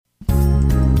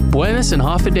Buenas and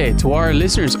half a day to our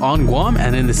listeners on Guam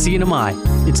and in the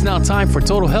CNMI. It's now time for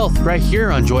Total Health right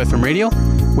here on Joy FM Radio,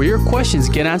 where your questions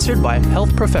get answered by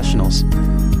health professionals.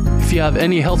 If you have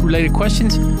any health-related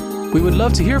questions, we would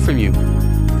love to hear from you.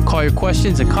 Call your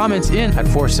questions and comments in at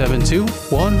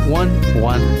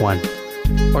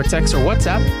 472-1111 or text or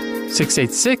WhatsApp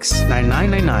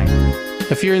 686-9999.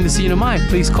 If you're in the CNMI,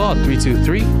 please call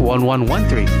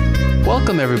 323-1113.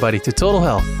 Welcome everybody to Total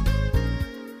Health.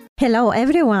 Hello,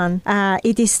 everyone.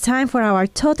 It is time for our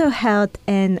total health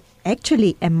and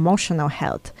actually emotional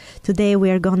health. Today, we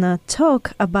are going to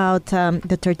talk about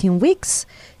the 13 weeks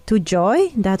to joy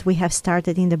that we have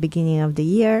started in the beginning of the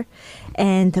year.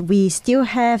 And we still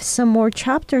have some more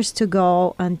chapters to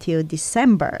go until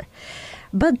December.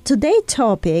 But today's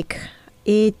topic,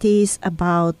 it is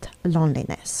about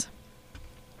loneliness.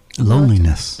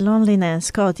 Loneliness,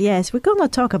 God, yes, we're going to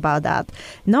talk about that.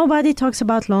 Nobody talks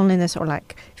about loneliness, or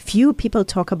like few people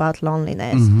talk about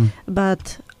loneliness. Mm-hmm.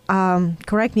 But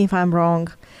correct me if I'm wrong,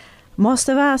 most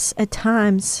of us at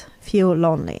times feel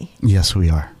lonely. Yes, we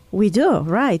are. We do,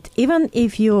 right? Even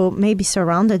if you may be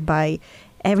surrounded by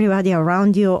everybody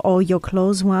around you, all your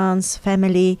close ones,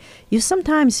 family, you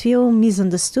sometimes feel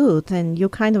misunderstood and you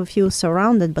kind of feel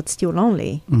surrounded but still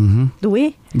lonely. Mm-hmm. Do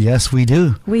we? Yes, we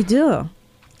do. We do.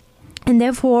 And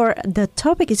therefore, the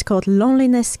topic is called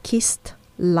Loneliness Kissed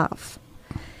Love.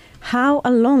 How a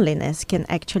loneliness can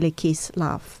actually kiss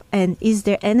love. And is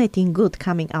there anything good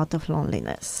coming out of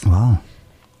loneliness? Wow.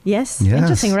 Yes? Yes.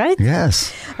 Interesting, right?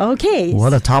 Yes. Okay.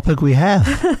 What a topic we have.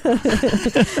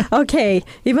 Okay.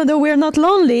 Even though we're not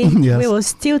lonely, Yes. we will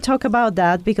still talk about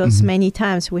that because many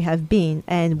times we have been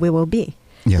and we will be.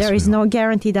 Yes, there is no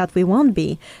guarantee that we won't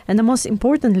be. And the most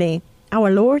importantly, our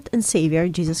Lord and Savior,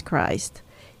 Jesus Christ,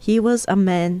 He was a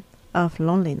man of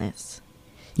loneliness.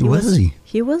 He was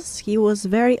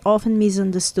very often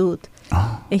misunderstood.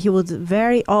 Oh. And he would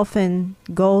very often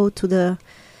go to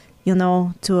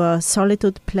to a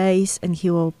solitude place and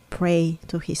he will pray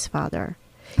to his Father.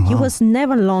 Wow. He was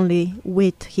never lonely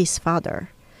with his Father,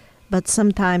 but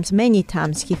sometimes, many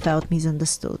times, he felt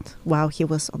misunderstood while he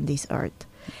was on this earth.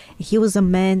 He was a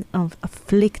man of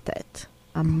afflicted,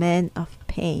 a man of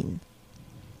pain.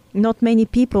 Not many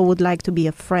people would like to be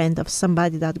a friend of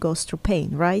somebody that goes through pain,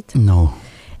 right? No.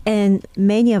 And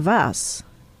many of us,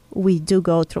 we do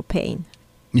go through pain.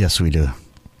 Yes, we do.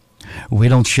 We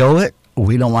don't show it.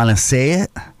 We don't want to say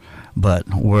it. But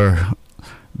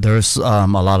there's a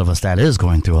lot of us that is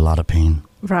going through a lot of pain.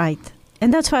 Right.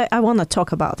 And that's why I want to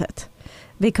talk about it.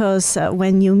 Because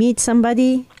when you meet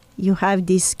somebody, you have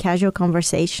this casual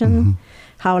conversation,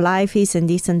 how life is and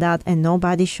this and that, and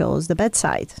nobody shows the bad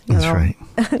side. That's right.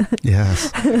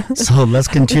 Yes. So let's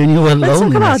continue with Let's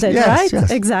loneliness. talk about it, yes, right?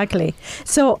 Yes. Exactly.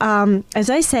 So,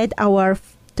 as I said, our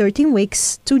 13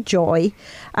 weeks to joy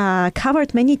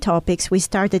covered many topics. We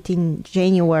started in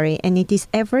January, and it is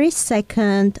every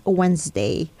second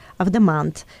Wednesday of the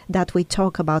month that we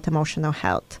talk about emotional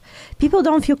health. People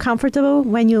don't feel comfortable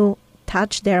when you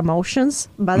touch their emotions,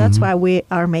 but that's why we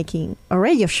are making a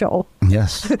radio show.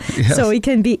 Yes. Yes. So it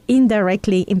can be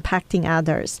indirectly impacting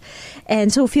others.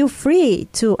 And so feel free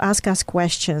to ask us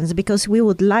questions because we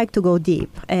would like to go deep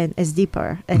and as deep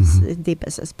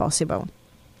as possible.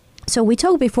 So we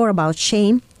talked before about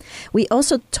shame. We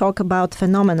also talk about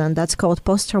phenomenon that's called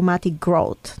post-traumatic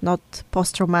growth, not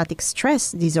post-traumatic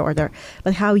stress disorder,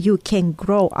 but how you can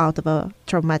grow out of a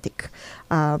traumatic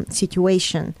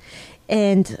situation.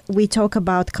 And we talk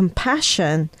about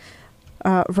compassion,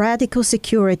 radical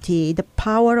security, the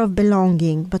power of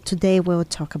belonging. But today we'll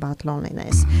talk about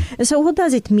loneliness. And so what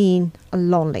does it mean,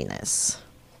 loneliness?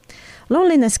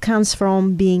 Loneliness comes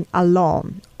from being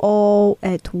alone, all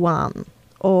at one.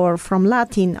 Or from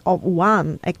Latin,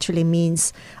 one actually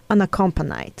means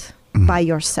unaccompanied, by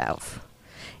yourself.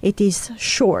 It is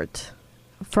short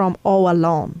from all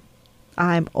alone.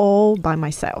 I'm all by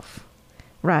myself.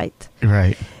 Right.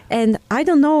 Right. And I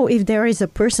don't know if there is a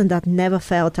person that never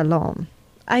felt alone.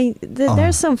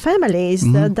 There's some families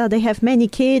that they have many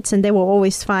kids and they will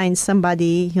always find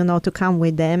somebody, to come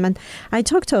with them. And I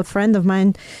talked to a friend of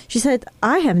mine. She said,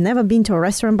 I have never been to a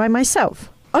restaurant by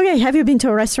myself. Okay, have you been to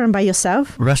a restaurant by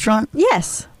yourself? Restaurant?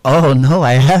 Yes. Oh, no,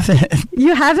 I haven't.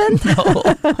 You haven't? No.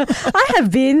 I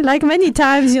have been, like many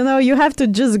times, you have to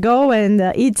just go and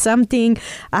eat something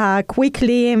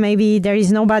quickly. Maybe there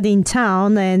is nobody in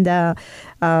town and,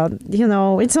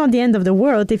 it's not the end of the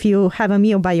world if you have a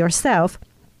meal by yourself.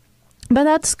 But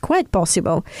that's quite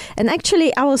possible. And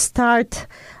actually, I will start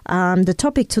the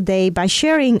topic today by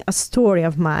sharing a story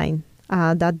of mine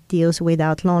that deals with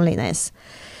loneliness.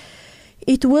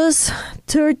 It was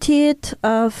 30th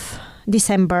of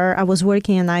December. I was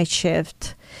working a night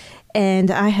shift.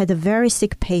 and I had a very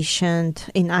sick patient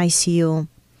in ICU.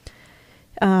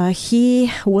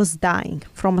 He was dying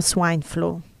from a swine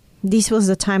flu. This was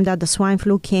the time that the swine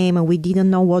flu came, and we didn't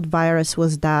know what virus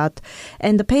was that.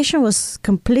 And the patient was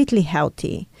completely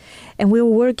healthy. And we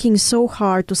were working so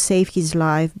hard to save his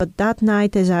life. But that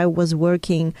night, as I was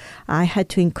working, I had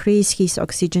to increase his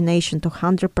oxygenation to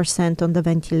 100% on the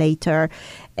ventilator.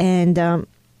 And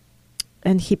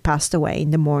he passed away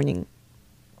in the morning.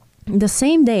 The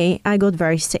same day, I got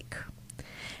very sick.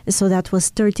 So that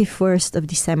was 31st of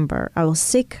December. I was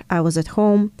sick, I was at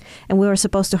home, and we were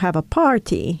supposed to have a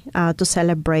party to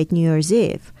celebrate New Year's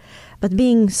Eve. But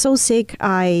being so sick,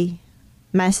 I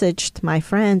messaged my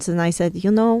friends and I said,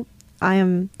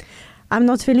 I'm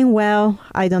not feeling well.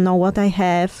 I don't know what I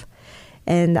have.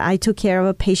 And I took care of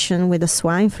a patient with a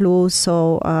swine flu,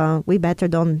 so we better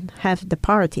don't have the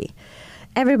party.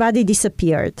 Everybody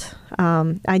disappeared.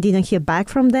 I didn't hear back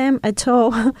from them at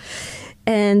all.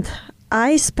 And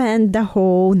I spent the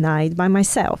whole night by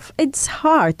myself. It's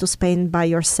hard to spend by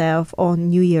yourself on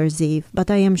New Year's Eve, but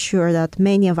I am sure that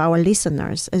many of our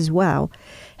listeners as well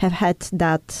have had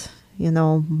that,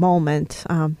 moment,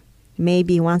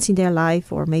 maybe once in their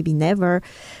life or maybe never.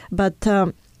 But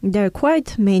there are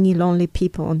quite many lonely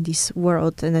people in this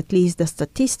world, and at least the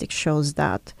statistics shows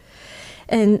that.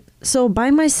 And so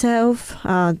by myself,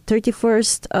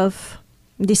 31st of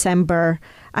December,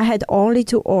 I had only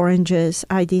 2 oranges.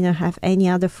 I didn't have any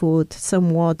other food,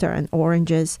 some water and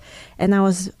oranges, and I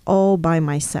was all by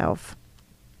myself.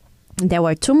 There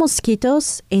were 2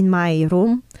 mosquitoes in my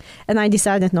room, and I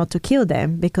decided not to kill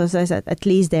them because I said, at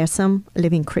least there's some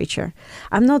living creature.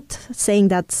 I'm not saying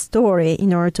that story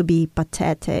in order to be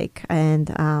pathetic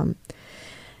and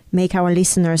make our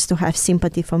listeners to have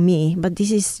sympathy for me. But this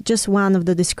is just one of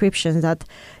the descriptions that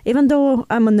even though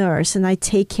I'm a nurse and I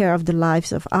take care of the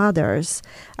lives of others,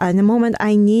 in the moment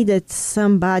I needed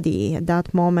somebody, at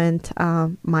that moment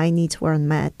my needs weren't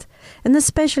met. And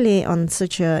especially on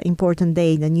such an important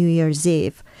day, the New Year's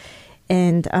Eve.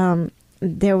 And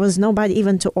there was nobody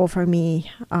even to offer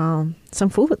me some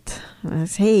food. I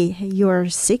said, hey, you're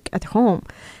sick at home.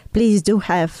 Please do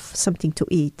have something to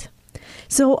eat.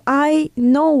 So I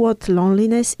know what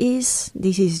loneliness is.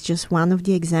 This is just one of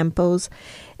the examples.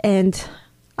 And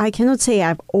I cannot say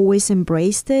I've always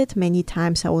embraced it. Many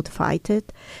times I would fight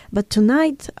it. But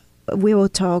tonight we will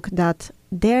talk that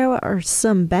there are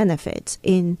some benefits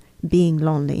in being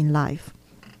lonely in life.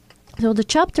 So the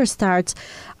chapter starts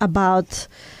about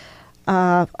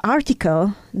an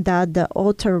article that the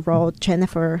author wrote,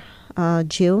 Jennifer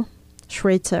Jill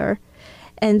Schritzer,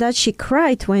 and that she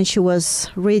cried when she was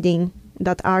reading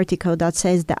that article that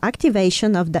says the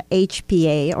activation of the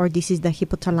HPA, or this is the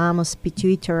hypothalamus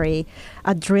pituitary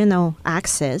adrenal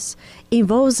axis,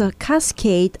 involves a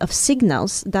cascade of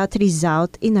signals that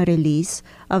result in a release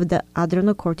of the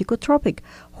adrenocorticotropic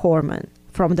hormone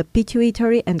from the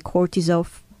pituitary and cortisol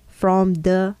from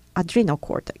the adrenal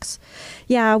cortex.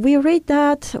 Yeah, we read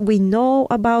that, we know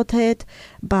about it,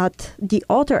 but the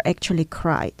author actually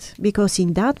cried because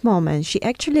in that moment she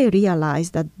actually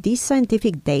realized that this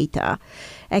scientific data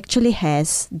actually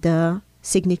has the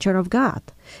signature of God,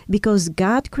 because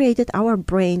God created our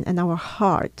brain and our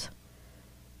heart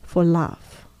for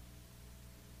love.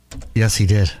 Yes, He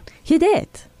did. He did.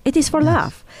 It is for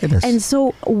love. It is. And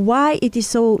so why it is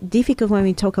so difficult when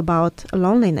we talk about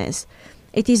loneliness?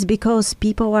 It is because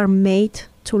people are made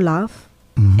to love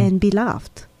and be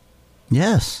loved.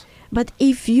 Yes. But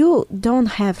if you don't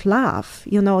have love,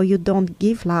 you don't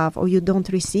give love or you don't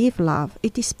receive love,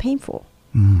 it is painful.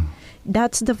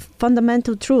 That's the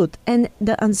fundamental truth. And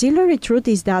the auxiliary truth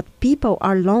is that people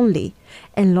are lonely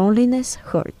and loneliness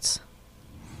hurts.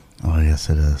 Oh, yes,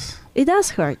 it is. It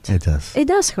does hurt. It does. It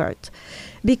does hurt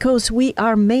because we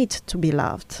are made to be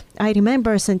loved. I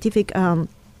remember a scientific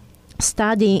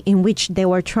study in which they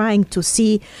were trying to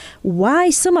see why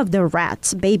some of the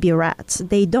rats, baby rats,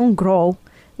 they don't grow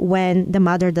when the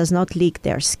mother does not lick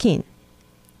their skin.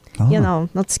 Oh.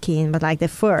 Not skin, but like the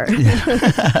fur.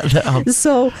 Yeah.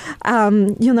 So,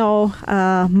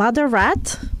 mother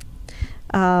rat,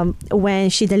 when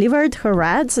she delivered her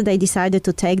rats, they decided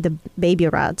to take the baby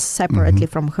rats separately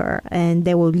from her, and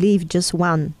they will leave just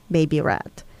one baby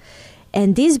rat.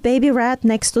 And this baby rat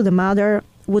next to the mother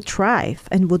would thrive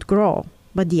and would grow,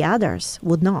 but the others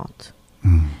would not.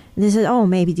 They said, oh,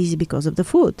 maybe this is because of the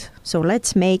food. So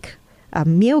let's make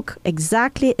milk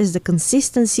exactly as the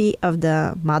consistency of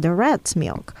the mother rat's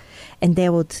milk. And they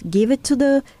would give it to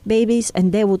the babies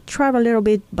and they would thrive a little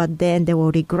bit, but then they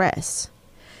will regress.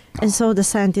 And so the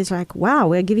scientists are like, wow,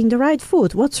 we're giving the right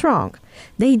food. What's wrong?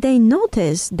 They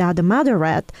notice that the mother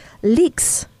rat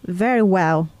licks very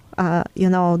well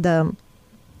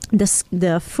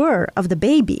the fur of the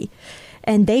baby.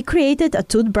 And they created a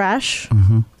toothbrush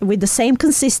with the same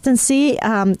consistency,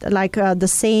 the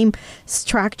same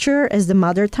structure as the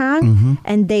mother tongue.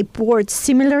 And they poured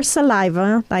similar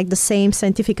saliva, like the same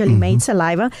scientifically made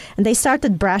saliva. And they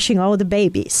started brushing all the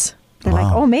babies. They're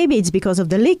like, oh, maybe it's because of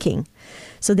the licking.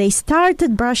 So they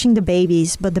started brushing the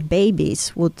babies, but the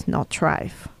babies would not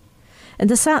thrive. And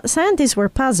the scientists were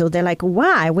puzzled. They're like,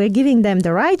 why? We're giving them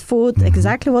the right food,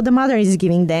 exactly what the mother is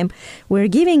giving them. We're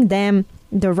giving them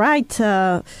the right,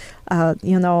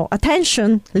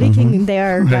 attention, licking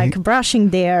their, like brushing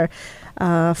their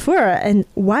fur. And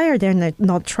why are they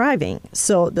not thriving?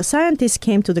 So the scientists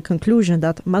came to the conclusion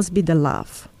that must be the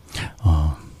love.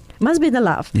 Oh. Must be the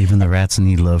love. Even the rats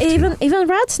need love too. Even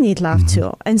rats need love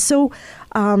too. And so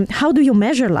how do you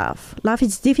measure love? Love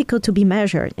is difficult to be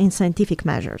measured in scientific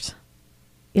measures.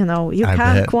 You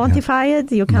can't quantify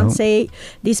it. You can't say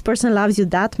this person loves you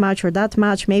that much or that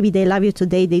much. Maybe they love you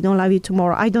today, they don't love you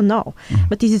tomorrow. I don't know.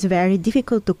 But it is very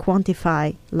difficult to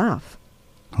quantify love.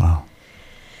 Wow.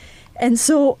 And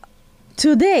so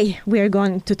today we are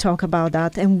going to talk about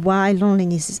that and why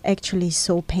loneliness is actually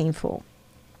so painful.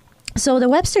 So the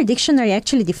Webster Dictionary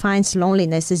actually defines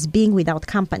loneliness as being without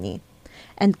company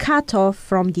and cut off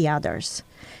from the others.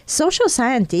 Social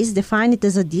scientists define it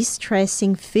as a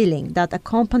distressing feeling that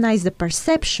accompanies the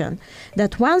perception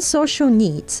that one's social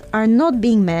needs are not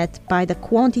being met by the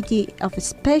quantity of,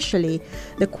 especially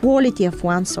the quality of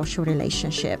one's social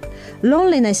relationship.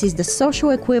 Loneliness is the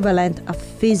social equivalent of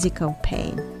physical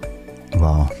pain.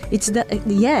 Wow. It's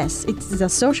the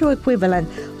social equivalent,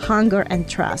 hunger and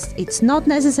trust. It's not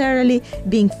necessarily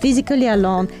being physically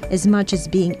alone as much as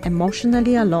being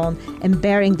emotionally alone and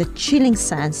bearing the chilling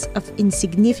sense of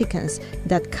insignificance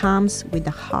that comes with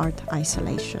the hard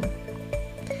isolation.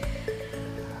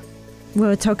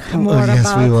 We'll talk more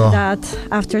about that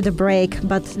after the break,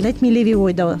 but let me leave you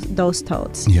with those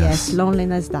thoughts. Yes,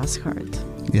 loneliness does hurt.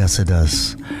 Yes, it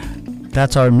does.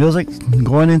 That's our music.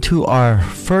 Going into our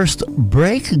first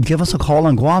break, give us a call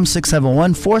on Guam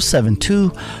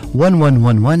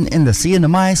 671-472-1111. In the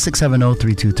CNMI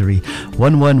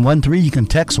 670-323-1113. You can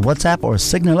text, WhatsApp, or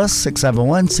signal us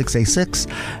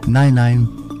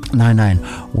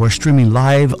 671-686-9999. We're streaming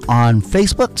live on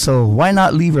Facebook, so why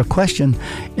not leave your question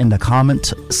in the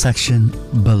comment section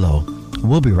below.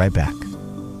 We'll be right back.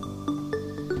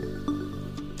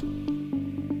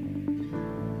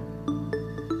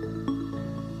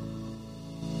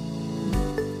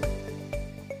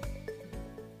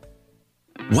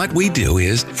 What we do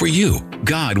is for you.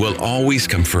 God will always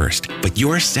come first, but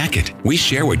you're second. We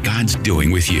share what God's doing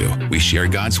with you. We share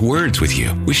God's words with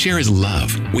you. We share His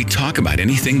love. We talk about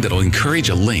anything that'll encourage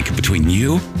a link between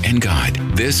you and God.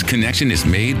 This connection is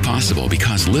made possible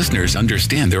because listeners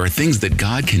understand there are things that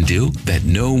God can do that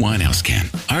no one else can.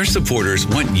 Our supporters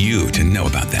want you to know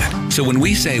about that. So when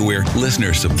we say we're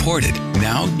listener supported,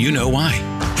 now you know why.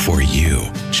 For you.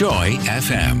 Joy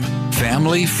FM.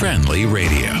 Family-friendly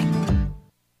radio.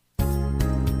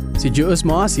 Si Joe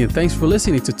Moasi, and thanks for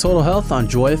listening to Total Health on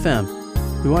Joy FM.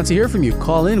 We want to hear from you.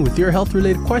 Call in with your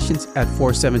health-related questions at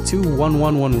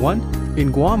 472-1111.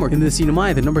 In Guam or in the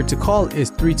CNMI, the number to call is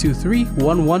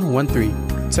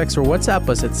 323-1113. Text or WhatsApp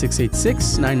us at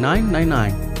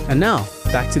 686-9999. And now,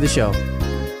 back to the show.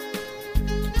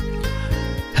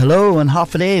 Hello and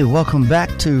Hafaday. Welcome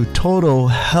back to Total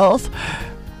Health.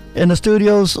 In the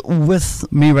studios with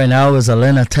me right now is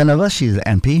Elena Tenova. She's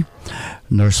an NP,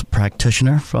 nurse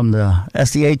practitioner from the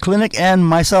SDA clinic, and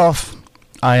myself.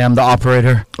 I am the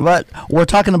operator. But we're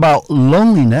talking about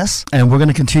loneliness, and we're going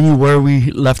to continue where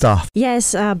we left off.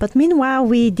 Yes, but meanwhile,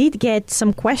 we did get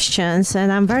some questions,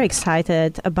 and I'm very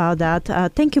excited about that.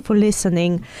 Thank you for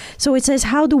listening. So it says,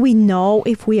 how do we know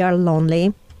if we are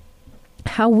lonely?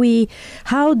 How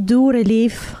do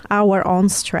relieve our own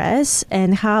stress,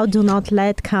 and how do not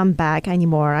let come back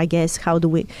anymore? I guess, how do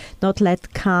we not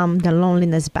let come the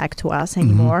loneliness back to us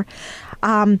anymore?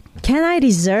 Can I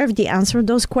reserve the answer to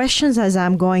those questions as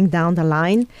I'm going down the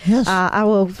line? Yes. I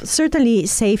will certainly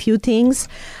say a few things.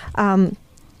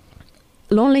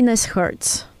 Loneliness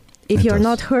hurts. If you're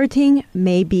not hurting,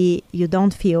 maybe you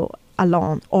don't feel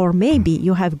alone, or maybe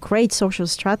you have great social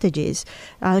strategies,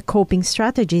 coping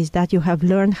strategies that you have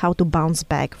learned how to bounce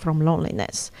back from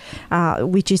loneliness,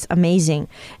 which is amazing.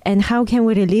 And how can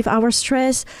we relieve our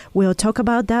stress? We'll talk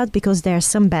about that because there are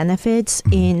some benefits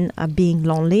in being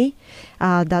lonely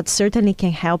that certainly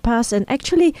can help us. And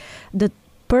actually, the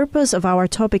purpose of our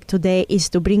topic today is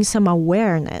to bring some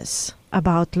awareness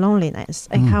about loneliness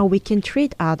and how we can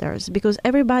treat others, because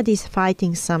everybody's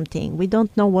fighting something. We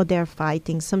don't know what they're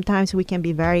fighting. Sometimes we can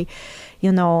be very,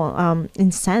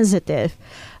 insensitive.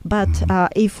 But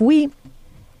if we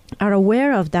are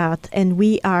aware of that and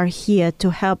we are here to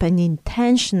help and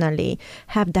intentionally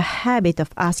have the habit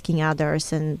of asking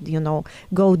others and,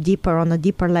 go deeper on a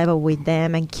deeper level with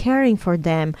them and caring for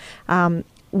them,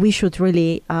 we should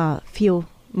really feel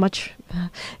much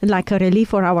like a relief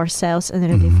for ourselves and a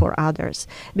relief for others,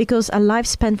 because a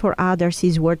lifespan for others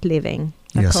is worth living,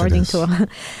 according to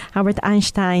Albert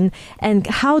Einstein. And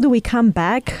how do we come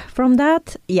back from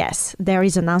that? Yes, there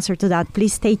is an answer to that.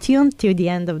 Please stay tuned till the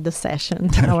end of the session,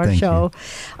 our show.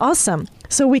 Awesome.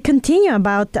 So we continue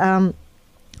about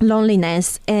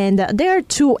loneliness, and there are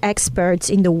two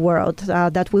experts in the world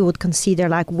that we would consider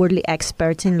like worldly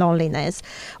experts in loneliness.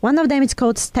 One of them is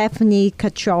called Stephanie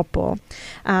Cacioppo.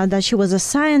 That she was a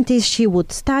scientist. She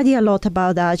would study a lot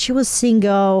about that. She was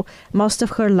single most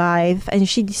of her life, and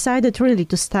she decided really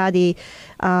to study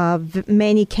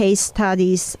many case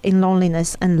studies in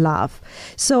loneliness and love.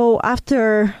 So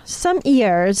after some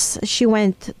years, she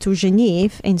went to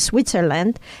Geneva in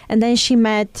Switzerland, and then she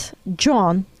met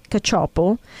John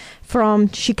Cacioppo from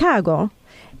Chicago,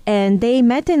 and they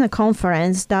met in a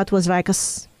conference that was like a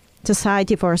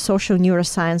Society for Social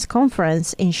Neuroscience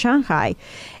conference in Shanghai,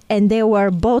 and they were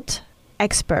both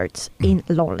experts in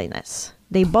loneliness.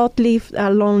 They both lived a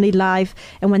lonely life,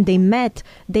 and when they met,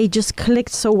 they just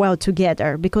clicked so well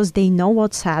together because they know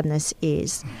what sadness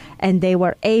is, and they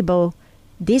were able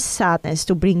this sadness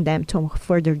to bring them to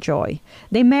further joy.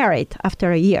 They married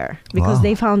after a year because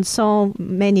they found so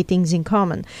many things in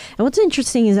common. And what's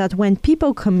interesting is that when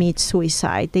people commit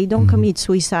suicide, they don't commit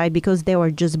suicide because they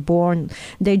were just born,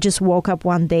 they just woke up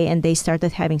one day and they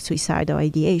started having suicidal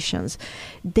ideations.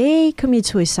 They commit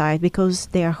suicide because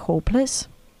they are hopeless,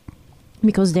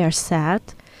 because they are sad,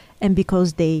 and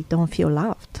because they don't feel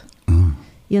loved.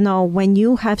 When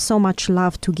you have so much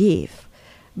love to give,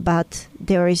 but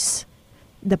there is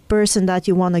the person that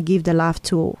you want to give the love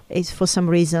to is for some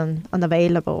reason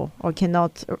unavailable or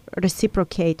cannot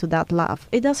reciprocate to that love,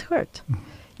 it does hurt.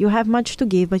 You have much to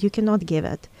give, but you cannot give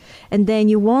it. And then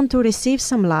you want to receive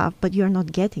some love, but you're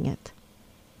not getting it.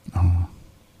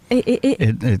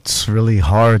 It's really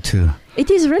hard to...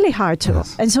 It is really hard to.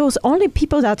 Yes. And so it's only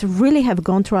people that really have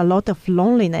gone through a lot of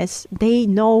loneliness, they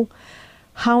know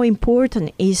how important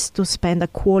it is to spend a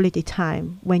quality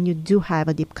time when you do have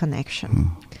a deep connection.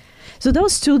 So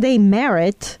those two, they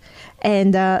married,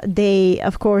 and they,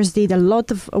 of course, did a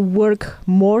lot of work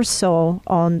more so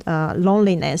on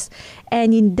loneliness.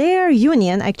 And in their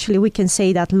union, actually, we can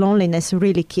say that loneliness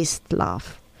really kissed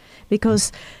love.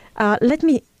 Because let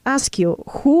me ask you,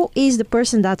 who is the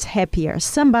person that's happier?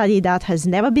 Somebody that has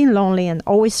never been lonely and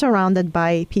always surrounded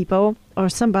by people, or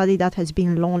somebody that has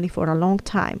been lonely for a long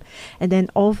time, and then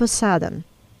all of a sudden,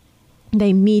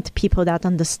 they meet people that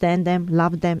understand them,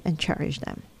 love them, and cherish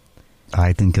them?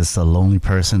 I think it's the lonely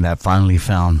person that finally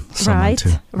found someone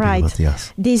to be with.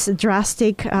 Yes. This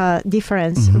drastic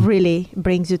difference really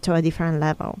brings you to a different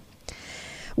level.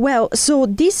 Well, so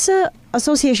this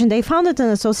association, they founded an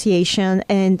association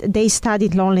and they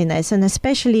studied loneliness, and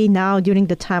especially now during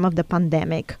the time of the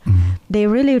pandemic, they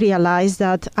really realized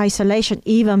that isolation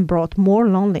even brought more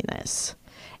loneliness.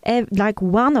 Like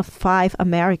 1 of 5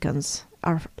 Americans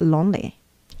are lonely.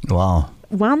 Wow.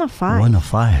 1 of 5. 1 of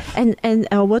 5. And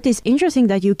what is interesting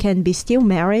that you can be still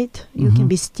married, you can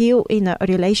be still in a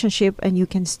relationship, and you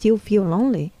can still feel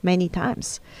lonely many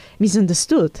times,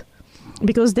 misunderstood,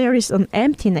 because there is an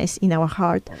emptiness in our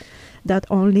heart that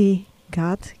only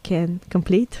God can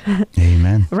complete.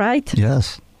 Amen. Right?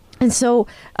 Yes. And so,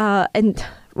 and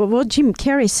what Jim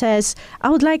Carrey says, I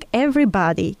would like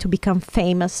everybody to become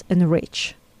famous and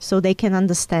rich so they can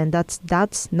understand that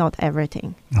that's not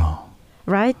everything. Oh.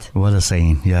 Right? What a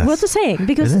saying, yes. What a saying,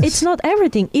 because it's not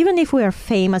everything. Even if we are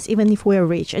famous, even if we are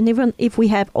rich, and even if we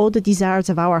have all the desires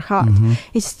of our heart,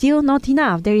 it's still not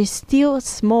enough. There is still a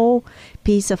small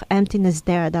piece of emptiness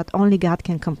there that only God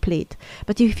can complete.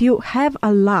 But if you have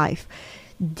a life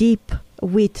deep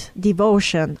with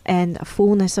devotion and a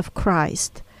fullness of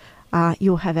Christ,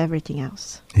 you'll have everything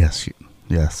else. Yes.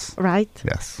 Yes. Right?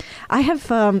 Yes. I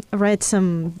have read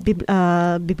some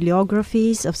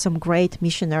bibliographies of some great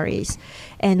missionaries.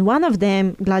 And one of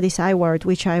them, Gladys Aylward,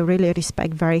 which I really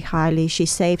respect very highly, she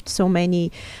saved so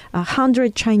many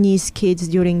 100 Chinese kids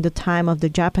during the time of the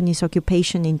Japanese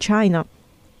occupation in China.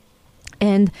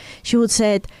 And she would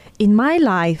say, in my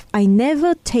life, I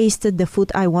never tasted the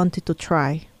food I wanted to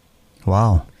try.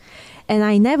 Wow. And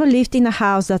I never lived in a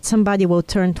house that somebody will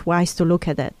turn twice to look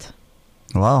at it.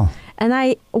 Wow. And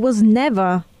I was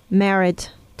never married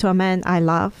to a man I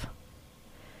love,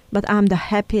 but I'm the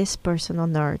happiest person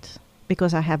on earth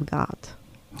because I have God.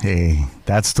 Hey,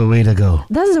 that's the way to go.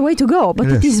 That's the way to go,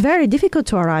 but it is very difficult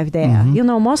to arrive there. Mm-hmm. You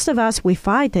know, most of us, we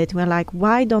fight it. We're like,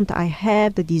 why don't I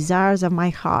have the desires of my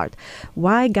heart?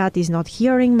 Why God is not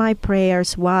hearing my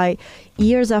prayers? Why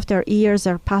years after years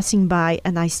are passing by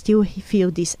and I still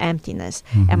feel this emptiness?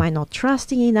 Mm-hmm. Am I not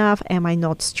trusting enough? Am I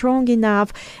not strong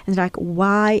enough? And like,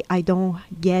 why I don't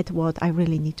get what I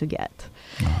really need to get?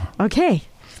 Okay,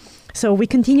 so we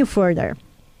continue further.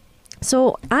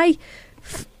 So I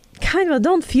kind of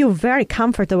don't feel very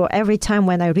comfortable every time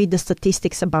when I read the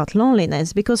statistics about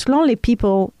loneliness, because lonely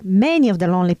people, many of the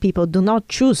lonely people do not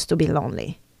choose to be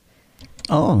lonely.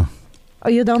 Oh. Oh,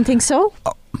 you don't think so?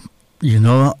 You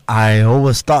know, I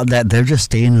always thought that they're just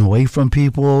staying away from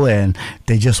people and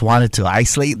they just wanted to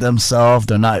isolate themselves.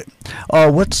 They're not.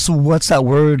 Oh, what's that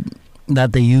word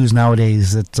that they use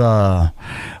nowadays? It's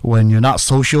when you're not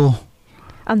social.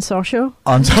 Unsocial?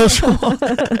 Unsocial.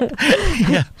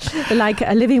 Yeah. Like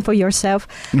living for yourself.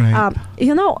 Right.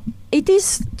 You know, it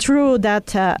is true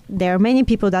that there are many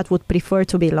people that would prefer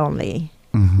to be lonely.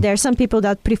 Mm-hmm. There are some people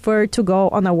that prefer to go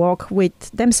on a walk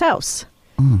with themselves.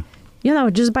 Mm. You know,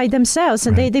 just by themselves.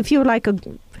 And Right. they feel like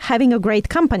having a great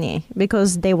company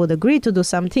because they would agree to do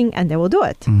something and they will do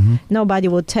it. Mm-hmm. Nobody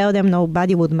would tell them,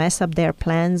 nobody would mess up their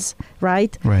plans,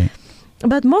 right? Right.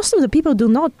 But most of the people do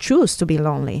not choose to be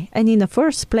lonely. And in the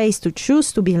first place, to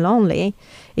choose to be lonely,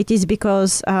 it is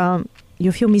because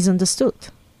you feel misunderstood.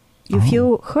 You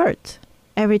feel hurt.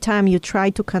 Every time you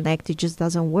try to connect, it just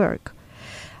doesn't work.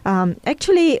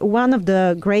 Actually, one of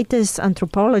the greatest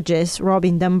anthropologists,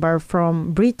 Robin Dunbar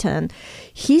from Britain,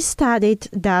 he studied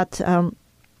that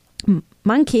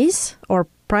monkeys or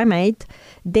primate,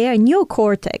 their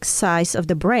neocortex size of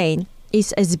the brain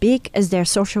is as big as their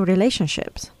social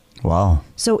relationships. Wow.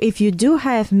 So if you do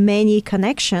have many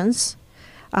connections,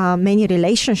 many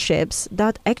relationships,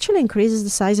 that actually increases the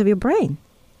size of your brain.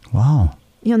 Wow.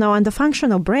 You know, and the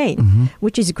functional brain,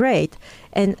 which is great.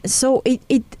 And so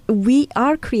we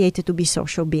are created to be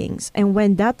social beings. And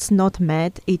when that's not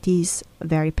met, it is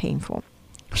very painful.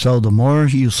 So the more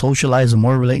you socialize, the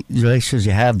more relationships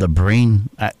you have, the brain.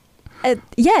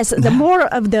 Yes, the more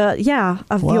of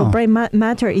your brain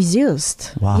matter is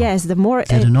used. Wow. Yes, the more.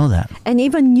 Didn't know that. And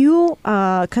even new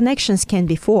connections can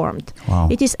be formed. Wow.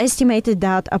 It is estimated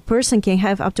that a person can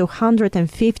have up to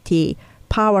 150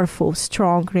 powerful,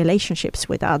 strong relationships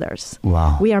with others.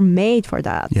 Wow. We are made for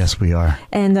that. Yes, we are.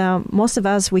 And most of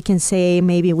us, we can say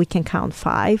maybe we can count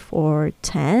 5 or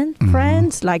 10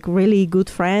 friends, like really good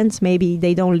friends. Maybe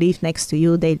they don't live next to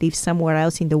you. They live somewhere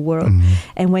else in the world.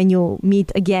 And when you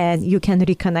meet again, you can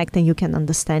reconnect and you can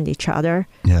understand each other.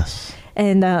 Yes.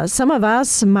 And some of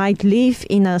us might live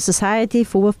in a society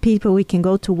full of people. We can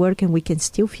go to work and we can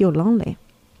still feel lonely.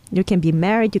 You can be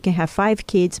married, you can have 5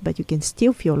 kids, but you can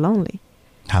still feel lonely.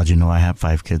 How'd you know I have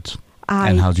 5 kids?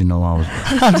 And how'd you know I was?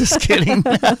 I'm just kidding.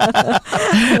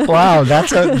 Wow,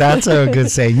 that's a good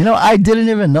saying. You know, I didn't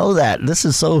even know that. This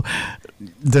is so.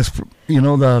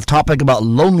 The topic about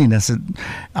loneliness.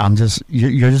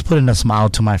 You're just putting a smile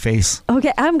to my face.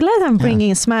 Okay, I'm glad I'm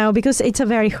bringing a smile because it's a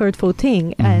very hurtful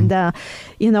thing, and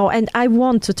and I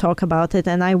want to talk about it,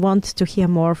 and I want to hear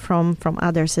more from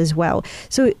others as well.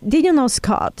 So, did you know,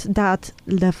 Scott, that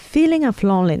the feeling of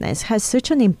loneliness has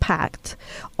such an impact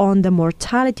on the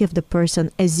mortality of the person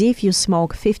as if you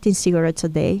smoke 15 cigarettes a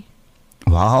day?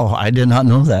 Wow, I did not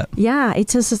know that. Yeah,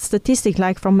 it's a statistic,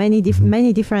 like from many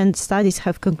different studies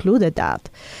have concluded that.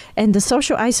 And the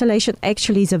social isolation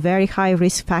actually is a very high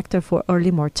risk factor for early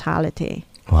mortality.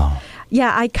 Wow.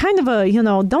 Yeah, I kind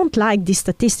of, don't like this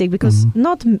statistic because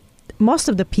not most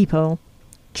of the people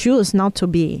choose not to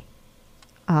be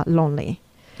lonely.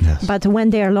 Yes. But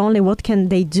when they are lonely, what can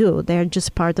they do? They're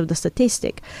just part of the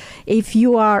statistic. If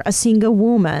you are a single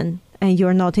woman and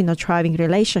you're not in a thriving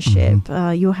relationship,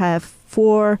 you have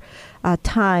 4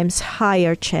 times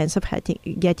higher chance of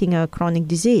getting a chronic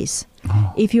disease.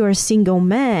 Oh. If you're a single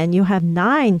man, you have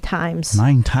 9 times.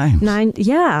 9 times?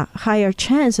 Higher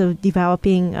chance of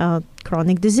developing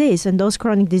chronic disease. And those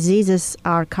chronic diseases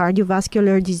are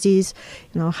cardiovascular disease,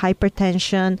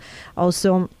 hypertension,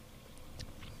 also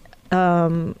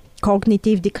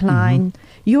cognitive decline.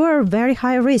 You are very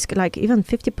high risk, like even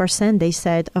 50%, they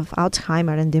said, of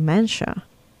Alzheimer and dementia.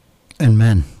 And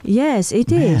men. Yes,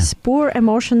 it is. Poor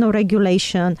emotional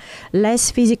regulation, less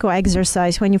physical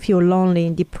exercise. When you feel lonely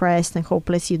and depressed and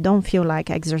hopeless, you don't feel like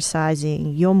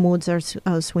exercising. Your moods are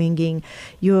swinging.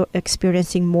 You're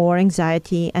experiencing more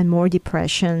anxiety and more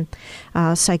depression,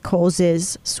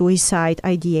 psychosis, suicide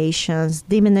ideations,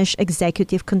 diminished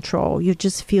executive control. You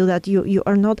just feel that you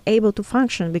are not able to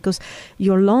function because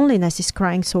your loneliness is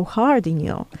crying so hard in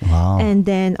you. Wow. And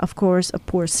then, of course, a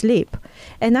poor sleep.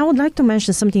 And I would like to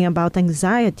mention something about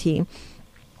anxiety.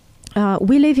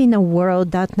 We live in a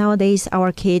world that nowadays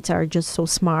our kids are just so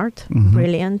smart,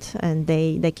 brilliant, and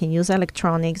they can use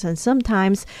electronics. And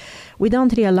sometimes we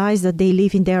don't realize that they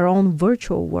live in their own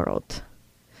virtual world.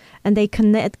 And they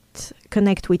connect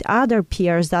with other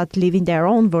peers that live in their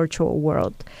own virtual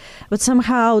world. But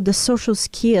somehow the social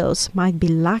skills might be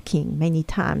lacking many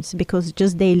times because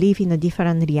just they live in a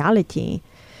different reality.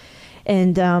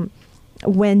 And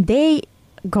when they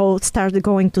started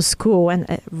going to school, and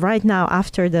right now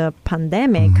after the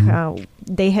pandemic,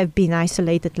 they have been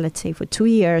isolated, let's say, for 2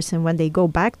 years. And when they go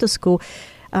back to school,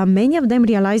 many of them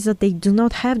realize that they do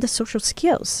not have the social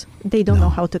skills. They don't know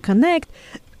how to connect.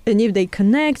 And if they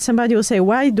connect, somebody will say,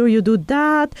 why do you do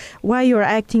that? Why you're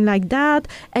acting like that?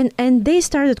 And they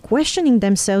started questioning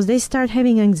themselves. They start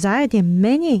having anxiety. And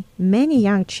many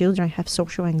young children have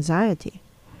social anxiety.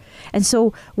 And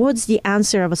so what's the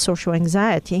answer of a social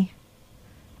anxiety?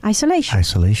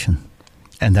 Isolation.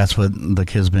 And that's what the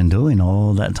kids been doing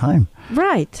all that time.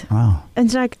 Right. Wow. And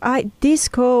it's like, this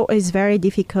school is very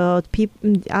difficult.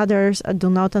 Others do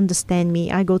not understand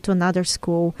me. I go to another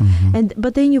school.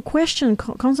 But then you question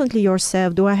constantly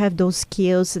yourself, do I have those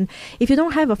skills? And if you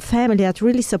don't have a family that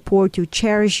really support you,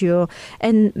 cherish you,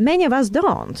 and many of us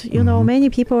don't, you know, many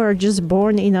people are just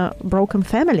born in a broken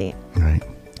family. Right.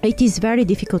 It is very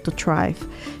difficult to thrive.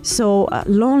 So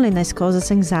loneliness causes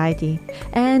anxiety,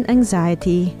 and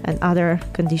anxiety and other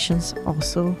conditions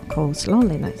also cause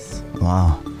loneliness.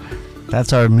 Wow.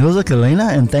 That's our music, Elena,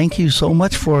 and thank you so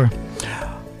much for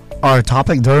our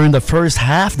topic during the first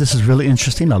half. This is really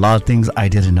interesting. A lot of things I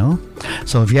didn't know.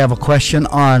 So if you have a question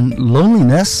on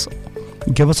loneliness,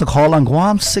 give us a call on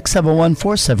Guam,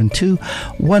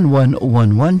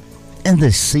 671-472-1111. In the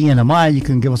CNMI, you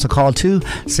can give us a call too,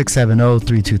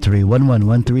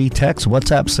 670-323-1113. Text,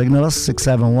 WhatsApp, signal us,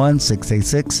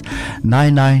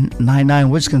 671-686-9999.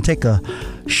 We're just going to take a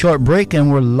short break,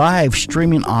 and we're live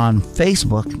streaming on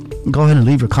Facebook. Go ahead and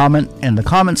leave your comment in the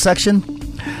comment section,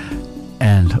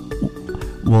 and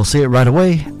we'll see it right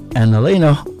away. And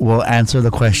Elena will answer the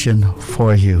question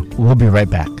for you. We'll be right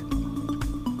back.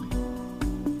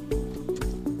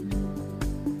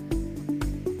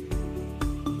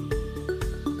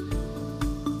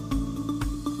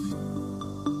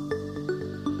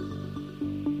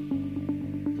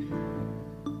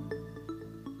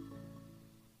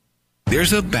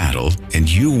 There's a battle, and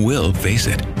you will face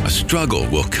it. A struggle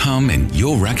will come, and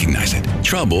you'll recognize it.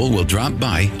 Trouble will drop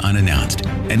by unannounced.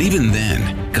 And even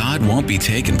then, God won't be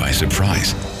taken by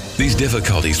surprise. These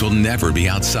difficulties will never be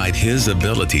outside His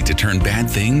ability to turn bad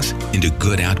things into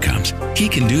good outcomes. He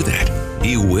can do that.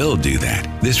 He will do that.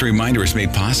 This reminder is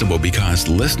made possible because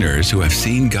listeners who have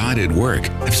seen God at work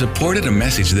have supported a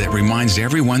message that reminds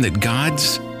everyone that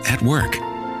God's at work.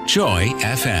 Joy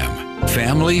FM,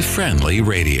 family-friendly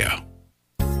radio.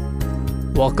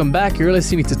 Welcome back. You're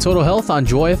listening to Total Health on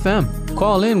Joy FM.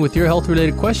 Call in with your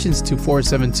health-related questions to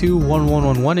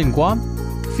 472-1111 in Guam.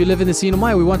 If you live in the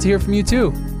CNMI, we want to hear from you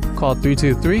too. Call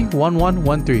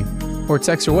 323-1113 or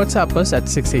text or WhatsApp us at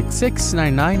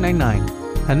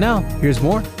 686-9999. And now, here's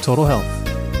more Total Health.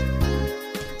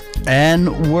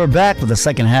 And we're back with the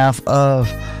second half of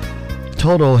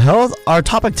Total Health. Our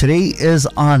topic today is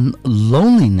on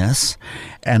loneliness,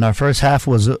 and our first half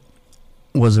was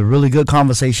a really good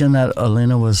conversation that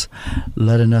Elena was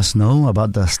letting us know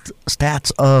about the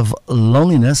stats of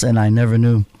loneliness, and I never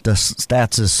knew the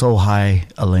stats is so high,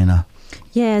 Elena.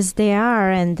 Yes, they are,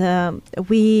 and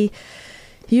we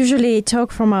usually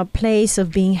talk from a place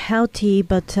of being healthy,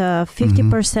 but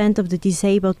 50% of the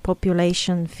disabled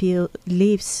population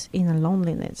lives in a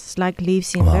loneliness,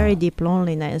 lives in very deep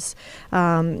loneliness,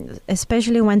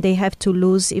 especially when they have to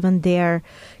lose even their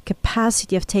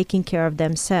capacity of taking care of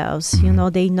themselves. You know,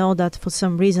 they know that for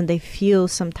some reason they feel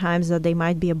sometimes that they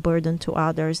might be a burden to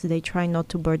others. They try not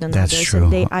to burden That's others, true.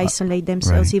 and they isolate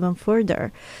themselves even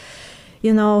further.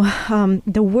 You know,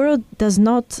 the world does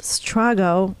not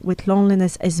struggle with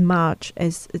loneliness as much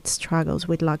as it struggles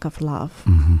with lack of love.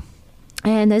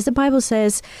 And as the Bible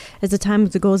says, as the time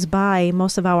goes by,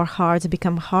 most of our hearts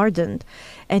become hardened.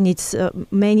 And it's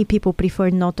many people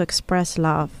prefer not to express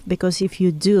love, because if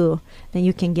you do, then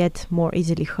you can get more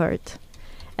easily hurt.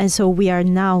 And so we are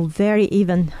now very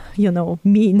even,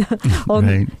 mean on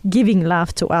Right. giving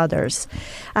love to others.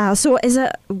 So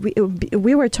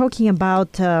we were talking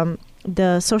about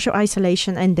the social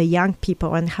isolation and the young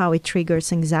people and how it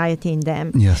triggers anxiety in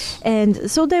them. Yes. And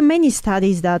so there are many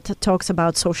studies that talks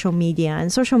about social media,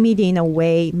 and social media in a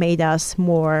way made us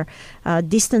more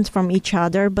distant from each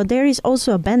other, but there is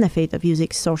also a benefit of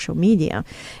using social media.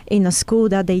 In a school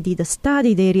that they did a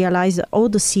study, they realized that all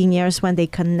the seniors, when they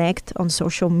connect on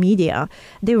social media,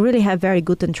 they really have very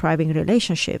good and thriving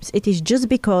relationships. It is just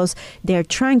because they're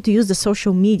trying to use the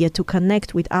social media to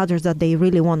connect with others that they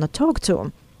really want to talk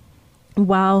to.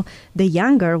 While the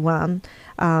younger one,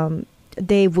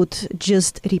 they would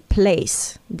just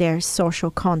replace their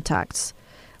social contacts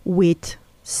with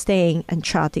staying and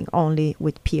chatting only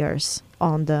with peers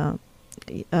on the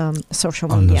social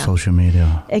media. On the social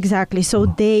media. Exactly. So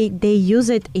they use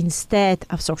it instead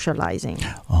of socializing.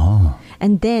 Oh.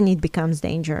 And then it becomes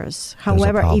dangerous. a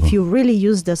However, problem. if you really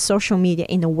use the social media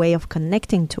in a way of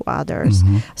connecting to others,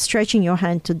 stretching your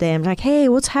hand to them, like, hey,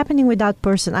 what's happening with that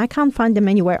person? I can't find them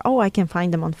anywhere. Oh, I can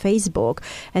find them on Facebook.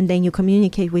 And then you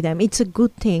communicate with them. It's a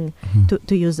good thing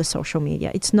to use the social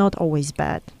media. It's not always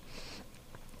bad.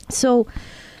 So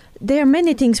there are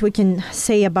many things we can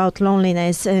say about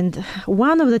loneliness, and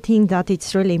one of the things that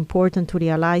it's really important to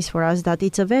realize for us that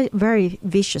it's a very, very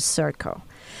vicious circle.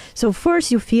 So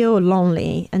first you feel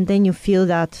lonely, and then you feel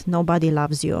that nobody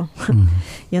loves you.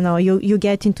 You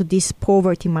get into this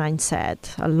poverty mindset,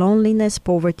 a loneliness,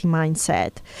 poverty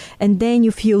mindset, and then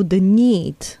you feel the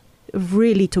need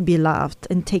really to be loved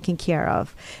and taken care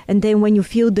of. And then when you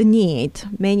feel the need,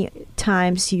 many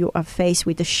times you are faced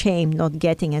with the shame not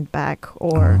getting it back,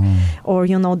 or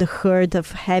the hurt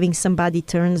of having somebody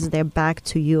turns their back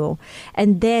to you.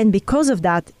 And then because of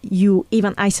that, you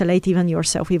even isolate even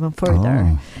yourself even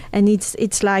further. And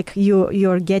it's like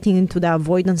you're getting into the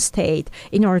avoidance state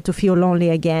in order to feel lonely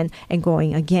again and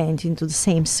going again into the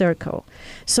same circle.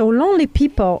 So lonely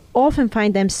people often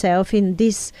find themselves in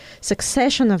this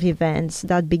succession of events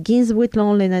that begins with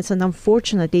loneliness, and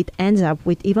unfortunately it ends up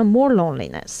with even more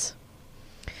loneliness.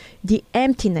 The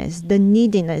emptiness, the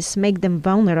neediness make them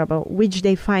vulnerable, which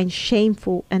they find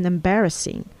shameful and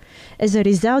embarrassing. As a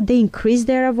result, they increase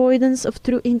their avoidance of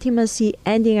true intimacy,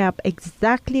 ending up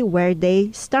exactly where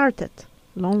they started,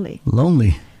 lonely.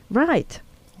 Lonely. Right.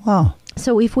 Wow.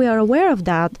 So if we are aware of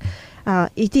that,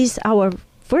 it is our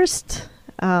first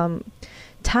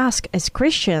task as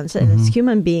Christians and as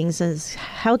human beings, as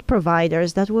health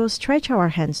providers, that will stretch our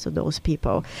hands to those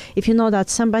people. If you know that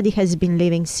somebody has been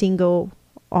living single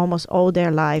almost all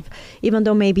their life, even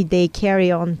though maybe they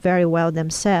carry on very well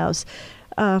themselves,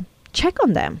 check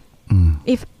on them.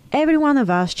 If every one of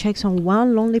us checks on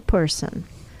one lonely person,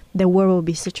 the world will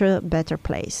be such a better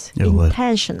place. It would.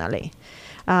 Intentionally.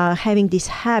 Having this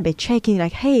habit, checking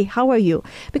like, hey, how are you?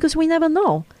 Because we never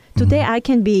know. Today I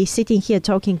can be sitting here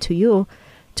talking to you.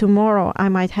 Tomorrow I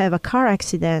might have a car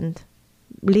accident,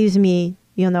 leaves me,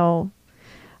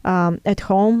 at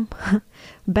home,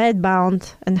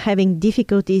 bedbound, and having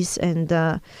difficulties and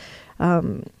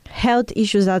health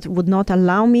issues that would not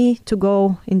allow me to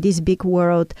go in this big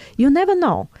world. You never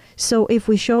know. So if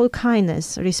we show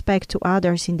kindness, respect to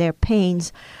others in their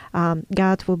pains,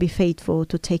 God will be faithful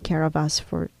to take care of us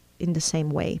in the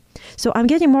same way. So I'm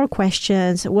getting more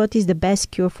questions. What is the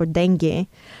best cure for dengue?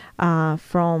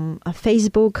 From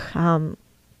Facebook.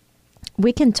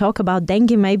 We can talk about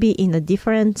dengue maybe in a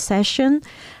different session.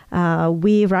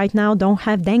 We right now don't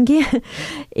have dengue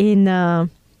in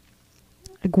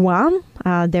Guam.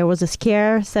 There was a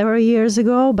scare several years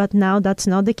ago, but now that's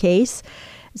not the case.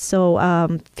 So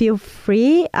feel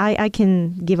free. I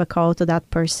can give a call to that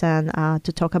person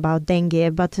to talk about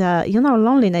dengue. But,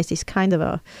 loneliness is kind of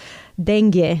a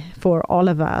dengue for all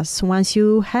of us. Once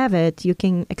you have it, you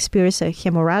can experience a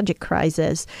hemorrhagic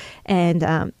crisis,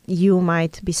 and you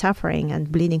might be suffering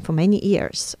and bleeding for many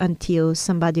years until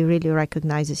somebody really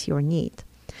recognizes your need.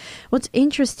 What's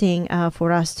interesting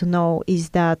for us to know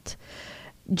is that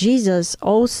Jesus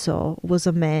also was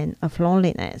a man of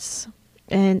loneliness.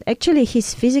 And actually,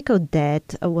 his physical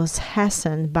death was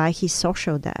hastened by his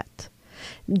social death.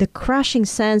 The crushing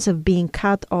sense of being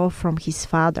cut off from his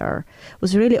father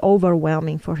was really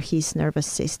overwhelming for his nervous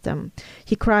system.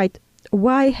 He cried,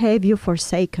 "Why have you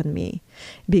forsaken me?"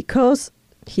 Because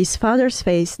his father's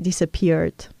face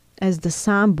disappeared as the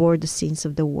son bore the sins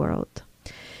of the world.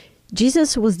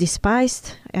 Jesus was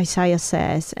despised, Isaiah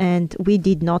says, and we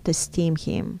did not esteem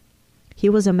him. He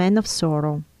was a man of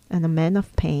sorrow and a man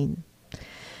of pain.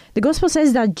 The gospel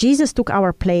says that Jesus took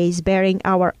our place, bearing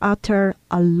our utter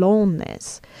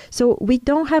aloneness. So we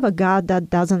don't have a God that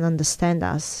doesn't understand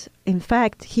us. In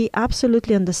fact, he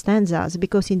absolutely understands us,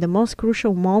 because in the most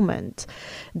crucial moment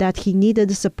that he needed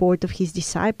the support of his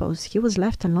disciples, he was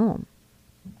left alone.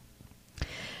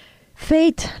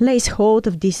 Faith lays hold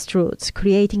of these truths,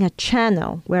 creating a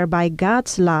channel whereby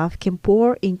God's love can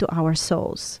pour into our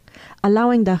souls.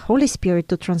 Allowing the Holy Spirit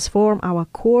to transform our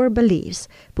core beliefs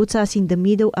puts us in the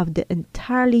middle of the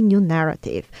entirely new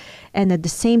narrative, and at the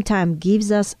same time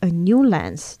gives us a new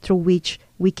lens through which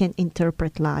we can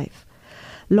interpret life.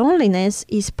 Loneliness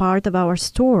is part of our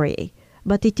story,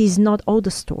 but it is not all the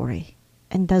story,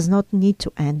 and does not need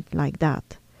to end like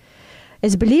that.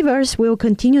 As believers, we will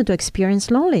continue to experience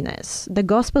loneliness. The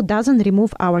gospel doesn't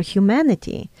remove our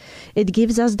humanity. It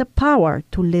gives us the power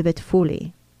to live it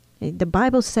fully. The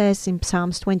Bible says in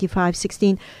Psalms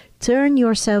 25:16, "Turn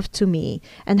yourself to me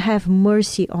and have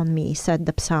mercy on me," said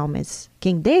the psalmist.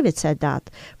 King David said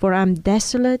that, "For I am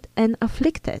desolate and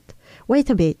afflicted." Wait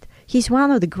a bit. He's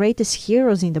one of the greatest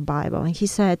heroes in the Bible. And he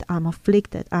said, "I'm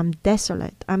afflicted, I'm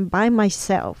desolate, I'm by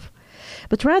myself."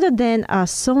 But rather than a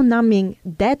soul-numbing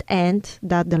dead end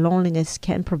that the loneliness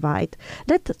can provide,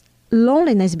 that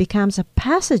loneliness becomes a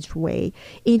passageway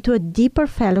into a deeper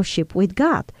fellowship with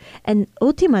God, and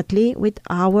ultimately with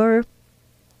our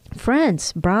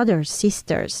friends, brothers,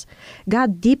 sisters.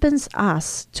 God deepens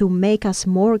us to make us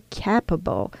more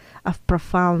capable of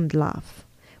profound love.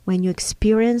 When you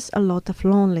experience a lot of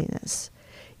loneliness,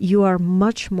 you are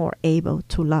much more able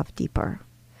to love deeper.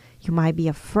 You might be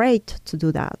afraid to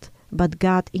do that, but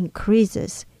God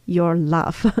increases your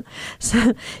love,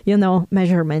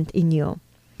 measurement in you.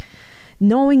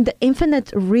 Knowing the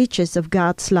infinite riches of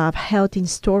God's love held in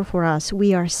store for us,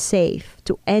 we are safe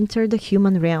to enter the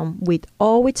human realm with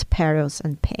all its perils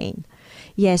and pain.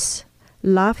 Yes,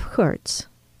 love hurts,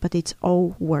 but it's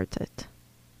all worth it.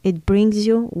 It brings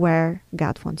you where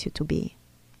God wants you to be,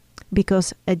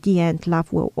 because at the end,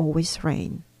 love will always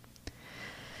reign.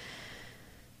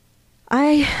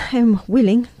 I am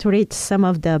willing to read some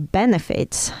of the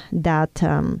benefits that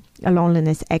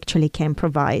loneliness actually can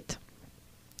provide.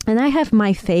 And I have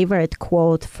my favorite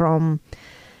quote from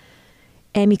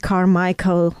Amy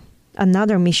Carmichael,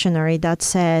 another missionary, that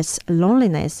says,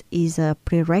 "Loneliness is a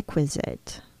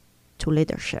prerequisite to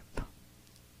leadership."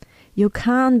 You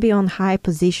can't be on high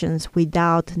positions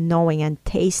without knowing and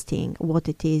tasting what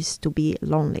it is to be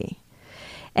lonely.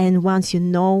 And once you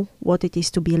know what it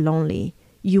is to be lonely,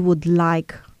 you would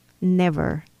like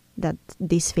never that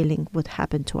this feeling would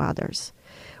happen to others.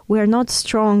 We are not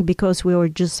strong because we were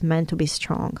just meant to be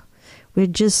strong. We're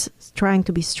just trying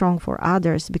to be strong for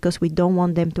others because we don't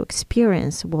want them to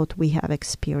experience what we have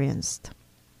experienced.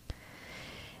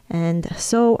 And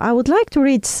so I would like to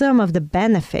read some of the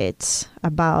benefits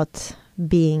about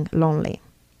being lonely.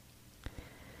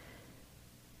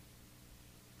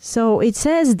 So it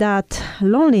says that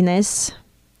loneliness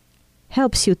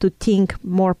helps you to think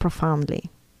more profoundly.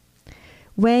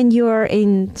 When you're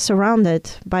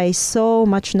surrounded by so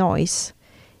much noise,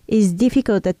 it's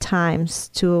difficult at times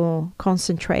to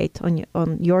concentrate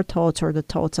on your thoughts or the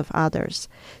thoughts of others.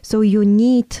 So you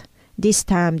need this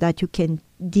time that you can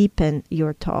deepen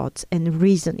your thoughts and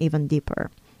reason even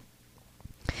deeper.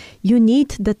 You need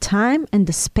the time and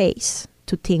the space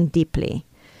to think deeply.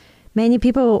 Many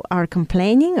people are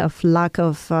complaining of lack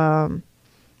of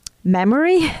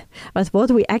memory, but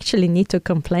what we actually need to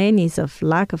complain is of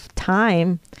lack of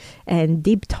time and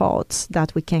deep thoughts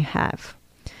that we can have.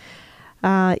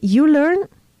 You learn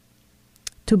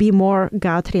to be more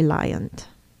God-reliant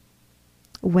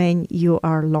when you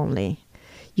are lonely.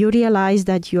 You realize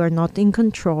that you are not in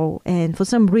control, and for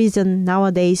some reason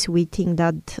nowadays we think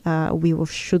that we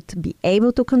should be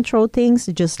able to control things,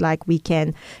 just like we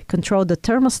can control the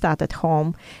thermostat at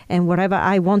home, and whatever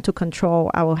I want to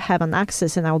control, I will have an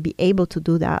access and I will be able to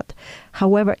do that.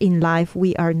 However, in life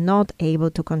we are not able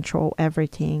to control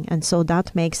everything, and so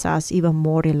that makes us even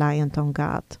more reliant on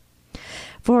God.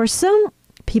 For some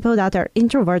people that are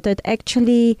introverted,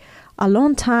 actually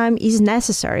alone time is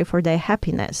necessary for their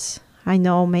happiness. I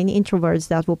know many introverts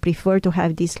that will prefer to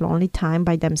have this lonely time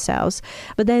by themselves,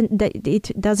 but then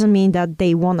it doesn't mean that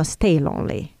they want to stay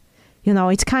lonely. You know,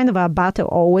 it's kind of a battle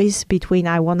always between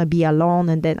I want to be alone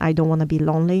and then I don't want to be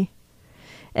lonely.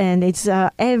 And it's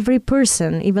every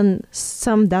person, even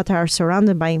some that are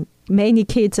surrounded by many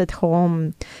kids at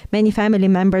home, many family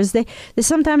members, they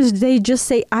sometimes just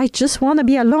say, I just want to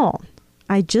be alone.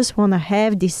 I just want to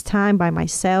have this time by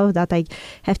myself, that I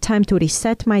have time to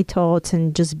reset my thoughts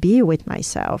and just be with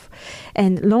myself.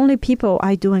 And lonely people,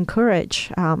 I do encourage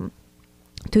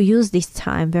to use this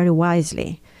time very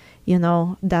wisely.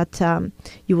 that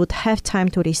you would have time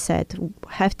to reset,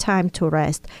 have time to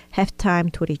rest, have time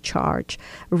to recharge,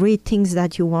 read things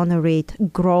that you want to read,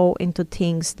 grow into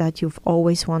things that you've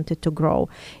always wanted to grow.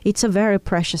 It's a very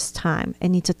precious time,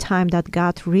 and it's a time that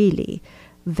God really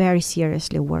very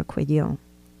seriously work with you.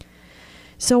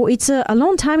 So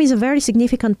alone time is a very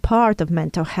significant part of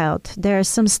mental health. There are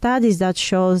some studies that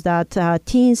shows that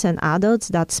teens and adults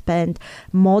that spend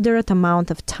moderate amount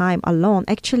of time alone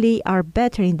actually are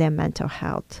better in their mental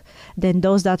health than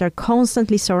those that are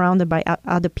constantly surrounded by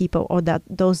other people, or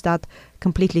those that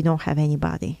completely don't have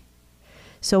anybody.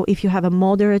 So if you have a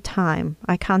moderate time,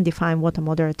 I can't define what a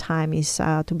moderate time is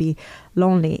to be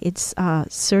lonely. It's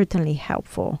certainly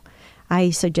helpful.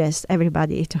 I suggest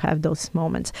everybody to have those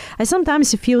moments. I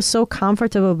sometimes feel so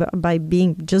comfortable by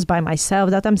being just by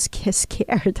myself that I'm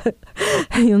scared.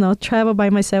 Travel by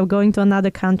myself, going to another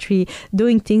country,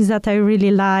 doing things that I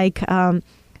really like.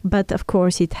 But of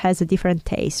course, it has a different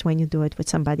taste when you do it with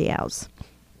somebody else.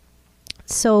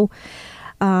 So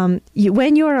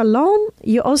when you're alone,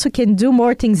 you also can do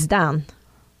more things done,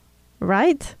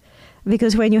 right?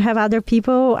 Because when you have other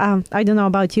people, I don't know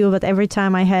about you, but every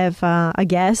time I have a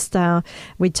guest,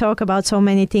 we talk about so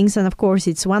many things. And of course,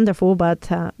 it's wonderful, but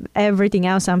everything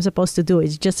else I'm supposed to do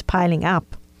is just piling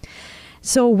up.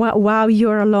 So while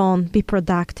you're alone, be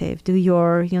productive. Do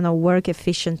your work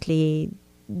efficiently.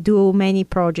 Do many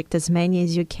projects, as many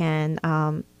as you can.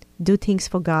 Do things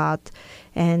for God.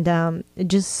 And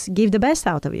just give the best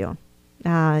out of you.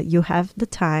 You have the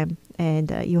time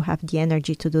and you have the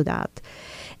energy to do that.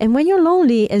 And when you're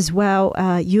lonely as well,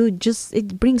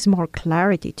 it brings more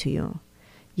clarity to you.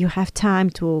 You have time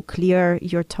to clear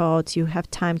your thoughts. You have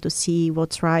time to see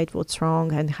what's right, what's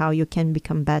wrong, and how you can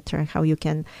become better, how you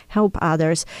can help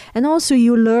others. And also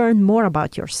you learn more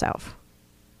about yourself,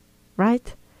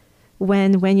 right?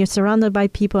 When you're surrounded by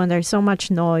people and there's so much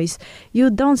noise,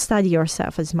 you don't study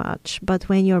yourself as much. But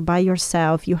when you're by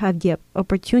yourself, you have the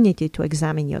opportunity to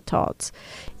examine your thoughts.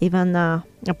 Even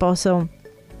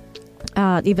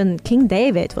even King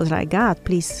David was like, God,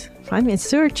 please find me,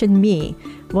 search in me.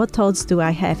 What thoughts do I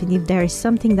have? And if there is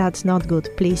something that's not good,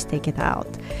 please take it out.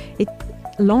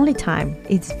 Lonely time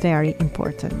is very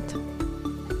important.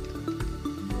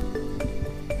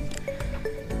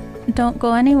 Don't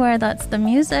go anywhere. That's the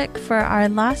music for our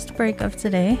last break of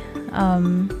today.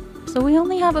 So we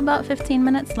only have about 15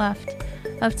 minutes left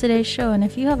of today's show. And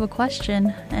if you have a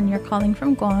question and you're calling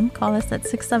from Guam, call us at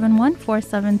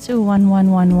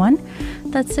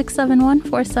 671-472-1111. That's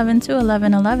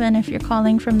 671-472-1111. If you're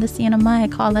calling from the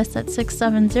CNMI, call us at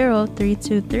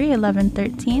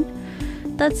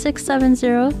 670-323-1113. That's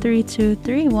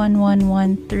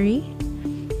 670-323-1113.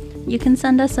 You can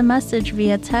send us a message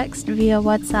via text, via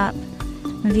WhatsApp,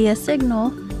 via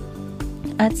Signal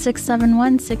at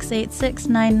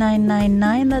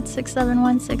 671-686-9999. That's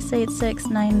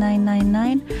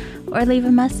 671-686-9999. Or leave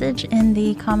a message in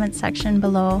the comment section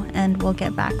below and we'll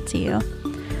get back to you.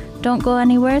 Don't go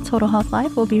anywhere. Total Health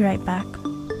Live. We'll be right back.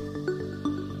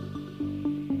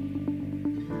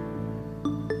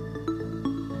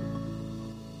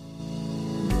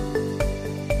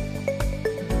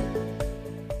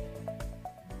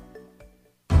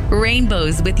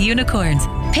 Rainbows with unicorns,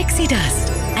 pixie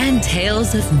dust, and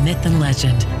tales of myth and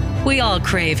legend. We all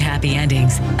crave happy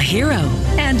endings, a hero,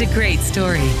 and a great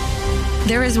story.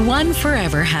 There is one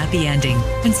forever happy ending,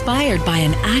 inspired by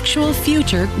an actual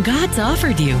future God's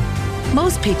offered you.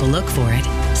 Most people look for it.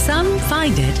 Some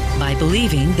find it by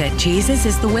believing that Jesus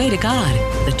is the way to God,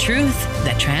 the truth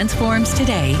that transforms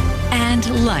today,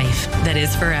 and life that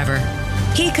is forever.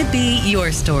 He could be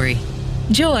your story.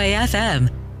 Joy FM.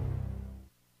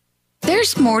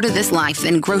 There's more to this life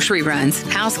than grocery runs,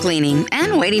 house cleaning,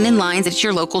 and waiting in lines at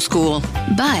your local school.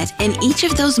 But in each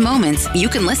of those moments, you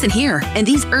can listen here, and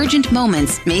these urgent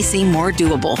moments may seem more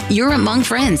doable. You're among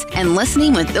friends and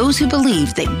listening with those who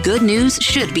believe that good news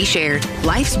should be shared.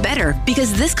 Life's better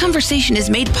because this conversation is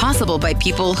made possible by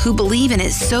people who believe in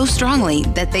it so strongly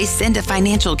that they send a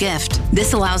financial gift.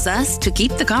 This allows us to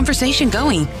keep the conversation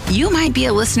going. You might be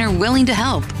a listener willing to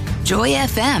help. Joy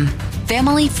FM,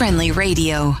 family-friendly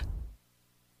radio.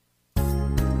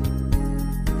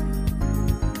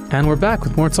 And we're back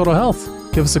with more Total Health.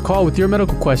 Give us a call with your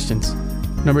medical questions.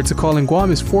 Number to call in Guam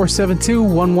is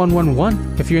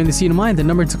 472-1111. If you're in the CNMI, the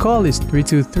number to call is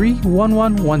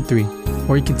 323-1113.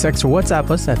 Or you can text or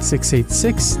WhatsApp us at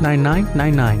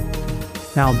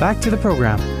 686-9999. Now back to the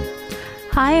program.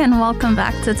 Hi, and welcome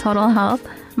back to Total Health.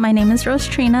 My name is Rose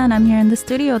Trina, and I'm here in the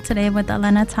studio today with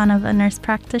Elena Tanova, a nurse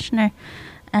practitioner.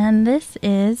 And this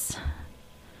is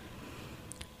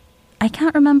I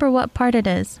can't remember what part it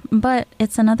is, but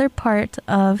it's another part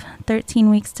of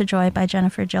 13 Weeks to Joy by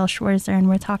Jennifer Jill Schwarzer, and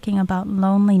we're talking about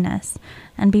loneliness.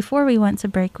 And before we went to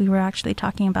break, we were actually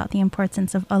talking about the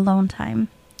importance of alone time.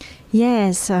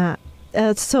 Yes.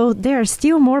 So there are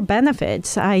still more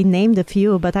benefits. I named a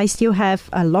few, but I still have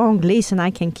a long list and I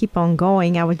can keep on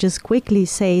going. I would just quickly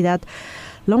say that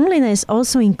loneliness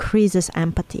also increases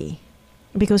empathy.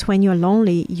 Because when you're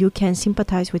lonely, you can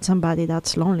sympathize with somebody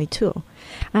that's lonely too.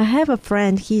 I have a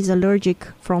friend, he's allergic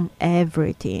from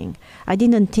everything. I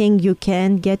didn't think you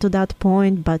can get to that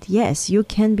point, but yes, you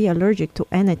can be allergic to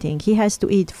anything. He has to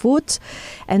eat foods,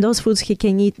 and those foods he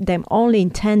can eat them only in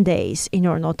 10 days in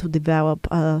order not to develop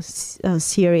a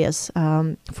serious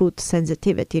food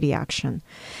sensitivity reaction.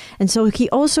 And so he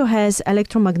also has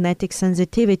electromagnetic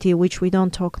sensitivity, which we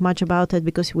don't talk much about it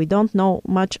because we don't know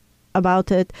much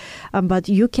about it, but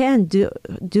you can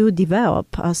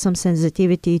develop some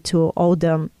sensitivity to all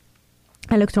the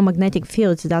electromagnetic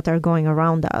fields that are going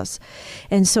around us.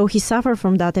 And so he suffered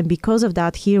from that, and because of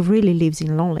that, he really lives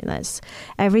in loneliness.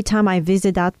 Every time I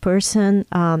visit that person,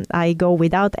 I go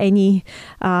without any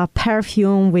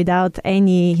perfume, without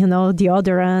any,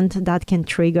 deodorant that can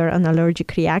trigger an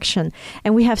allergic reaction.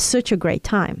 And we have such a great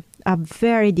time. A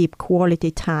very deep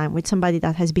quality time with somebody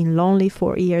that has been lonely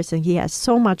for years, and he has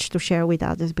so much to share with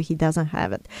others, but he doesn't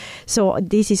have it. So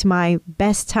this is my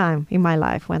best time in my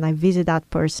life when I visit that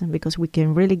person, because we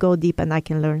can really go deep and I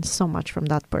can learn so much from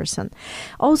that person.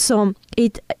 Also,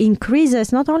 it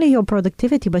increases not only your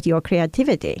productivity, but your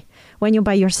creativity. When you're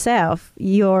by yourself,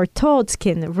 your thoughts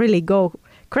can really go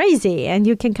crazy, and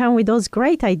you can come with those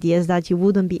great ideas that you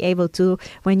wouldn't be able to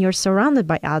when you're surrounded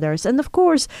by others. And of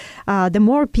course, the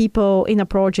more people in a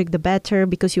project, the better,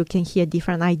 because you can hear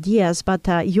different ideas, but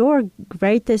your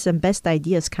greatest and best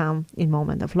ideas come in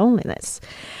moments of loneliness.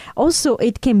 Also,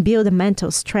 it can build a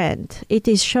mental strength. It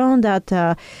is shown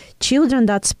that children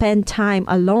that spend time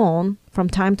alone from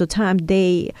time to time,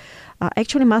 they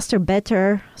actually master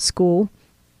better school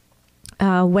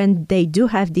when they do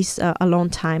have this alone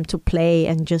time to play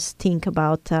and just think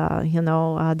about,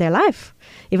 their life.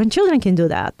 Even children can do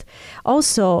that.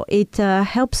 Also, it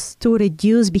helps to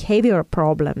reduce behavioral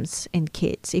problems in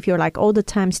kids. If you're like all the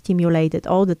time stimulated,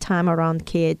 all the time around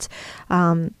kids,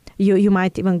 you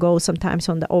might even go sometimes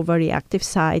on the overreactive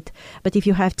side. But if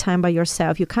you have time by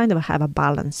yourself, you kind of have a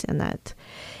balance in that.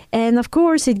 And of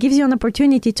course, it gives you an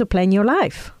opportunity to plan your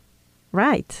life,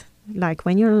 right? Like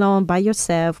when you're alone by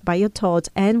yourself, by your thoughts,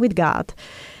 and with God,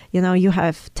 you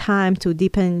have time to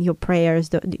deepen your prayers,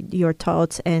 your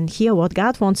thoughts, and hear what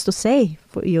God wants to say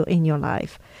for you in your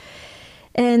life.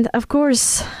 And of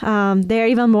course, there are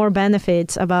even more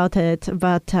benefits about it,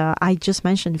 but I just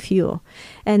mentioned a few.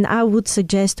 And I would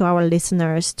suggest to our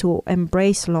listeners to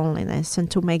embrace loneliness and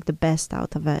to make the best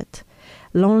out of it.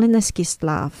 Loneliness kissed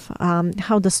love.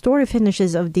 How the story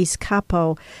finishes of this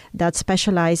couple that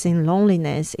specialize in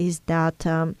loneliness is that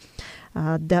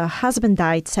the husband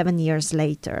died 7 years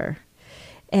later.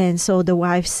 And so the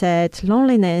wife said,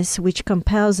 loneliness, which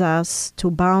compels us to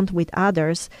bond with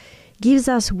others, gives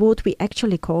us what we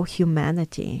actually call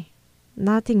humanity.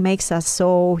 Nothing makes us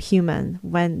so human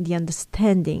when the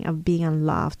understanding of being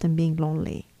unloved and being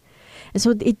lonely. And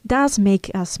so it does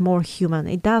make us more human.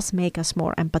 It does make us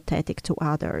more empathetic to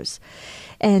others.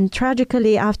 And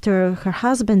tragically, after her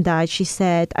husband died, she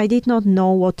said, I did not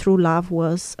know what true love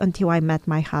was until I met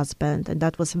my husband. And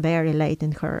that was very late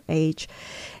in her age.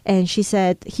 And she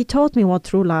said, he taught me what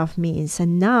true love means.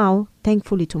 And now,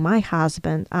 thankfully to my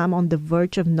husband, I'm on the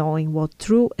verge of knowing what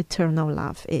true eternal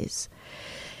love is.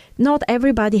 Not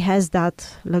everybody has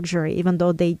that luxury, even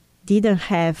though they didn't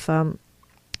have...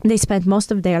 They spent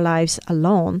most of their lives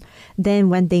alone. Then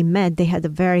when they met, they had a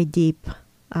very deep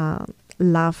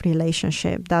love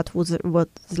relationship that was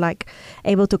like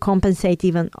able to compensate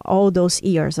even all those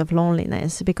years of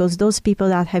loneliness. Because those people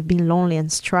that have been lonely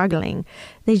and struggling,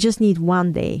 they just need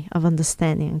one day of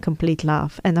understanding and complete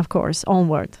love. And of course,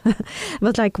 onward.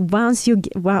 But like once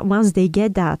they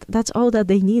get that, that's all that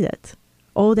they needed.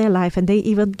 All their life. And they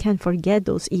even can forget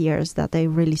those years that they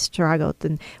really struggled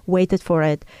and waited for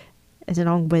it. As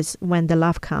long as when the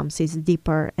love comes, it's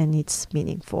deeper and it's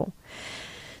meaningful.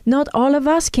 Not all of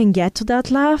us can get to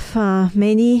that love.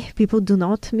 Many people do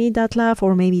not meet that love,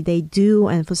 or maybe they do,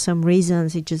 and for some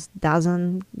reasons it just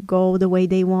doesn't go the way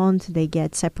they want. They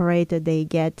get separated. They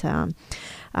get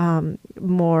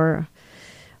more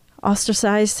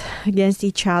ostracized against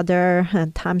each other,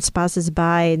 and times passes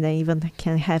by and they even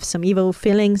can have some evil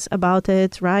feelings about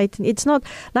it, right?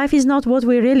 Life is not what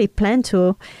we really plan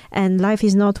to, and life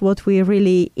is not what we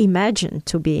really imagine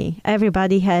to be.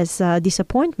 Everybody has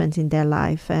disappointments in their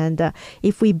life, and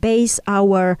if we base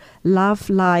our love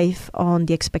life on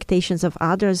the expectations of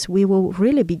others, we will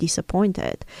really be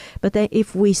disappointed. But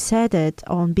if we set it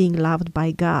on being loved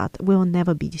by God, we will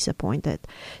never be disappointed.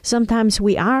 Sometimes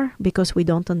we are, because we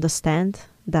don't understand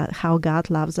that how God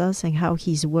loves us and how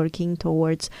He's working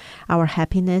towards our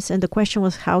happiness. And the question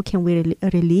was, how can we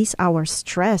release our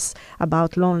stress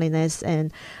about loneliness?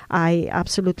 And I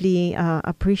absolutely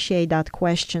appreciate that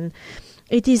question.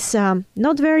 It is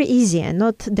not very easy, and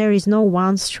there is no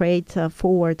one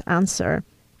straightforward answer.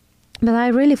 But I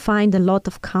really find a lot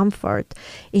of comfort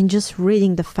in just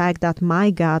reading the fact that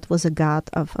my God was a God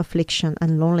of affliction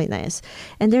and loneliness.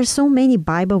 And there's so many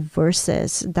Bible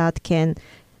verses that can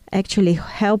actually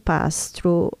help us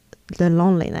through the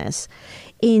loneliness.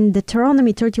 In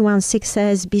Deuteronomy 31:6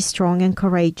 says, "Be strong and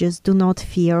courageous, do not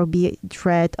fear or be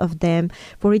dread of them,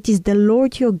 for it is the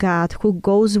Lord your God who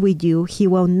goes with you. He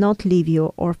will not leave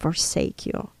you or forsake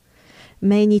you."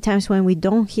 Many times when we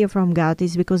don't hear from God,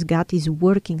 it's because God is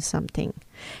working something.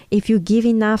 If you give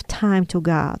enough time to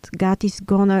God, God is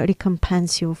gonna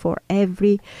recompense you for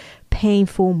every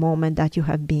painful moment that you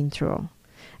have been through.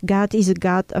 God is a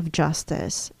God of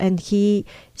justice, and He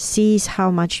sees how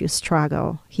much you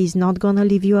struggle. He's not going to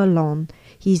leave you alone.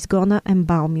 He's going to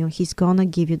embalm you. He's going to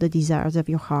give you the desires of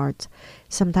your heart.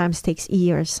 Sometimes takes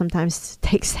years, sometimes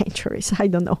takes centuries. I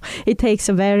don't know. It takes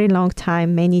a very long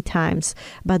time, many times.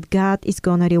 But God is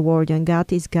going to reward you, and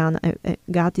God is going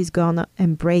to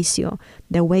embrace you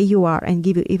the way you are and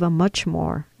give you even much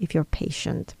more if you're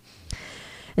patient.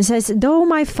 It says, "Though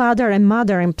my father and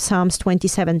mother," in Psalms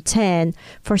 27:10,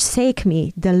 "forsake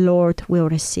me, the Lord will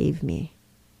receive me."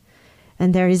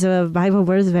 And there is a Bible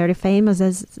verse very famous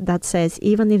that says,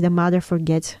 "Even if the mother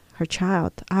forgets her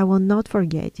child, I will not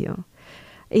forget you.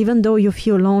 Even though you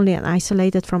feel lonely and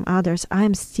isolated from others, I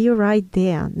am still right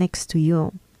there next to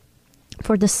you.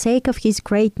 For the sake of His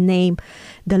great name,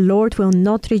 the Lord will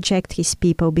not reject His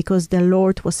people, because the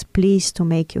Lord was pleased to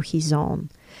make you His own."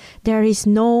 There is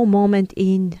no moment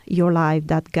in your life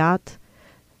that God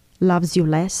loves you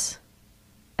less.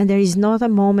 And there is not a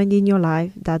moment in your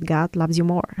life that God loves you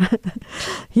more.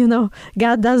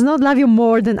 God does not love you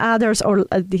more than others, or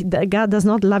God does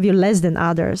not love you less than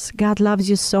others. God loves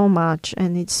you so much,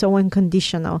 and it's so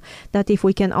unconditional, that if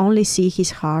we can only see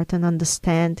His heart and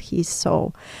understand His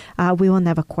soul, we will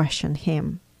never question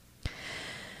Him.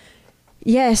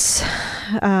 Yes,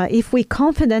 if we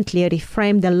confidently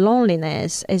reframe the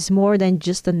loneliness as more than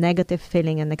just a negative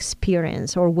feeling and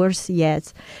experience, or worse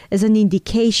yet, as an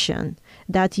indication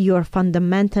that you are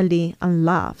fundamentally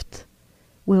unloved,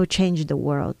 will change the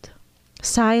world.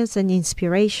 Science and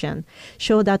inspiration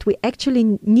show that we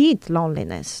actually need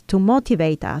loneliness to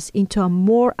motivate us into a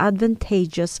more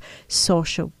advantageous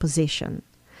social position.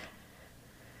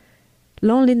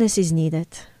 Loneliness is needed.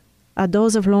 A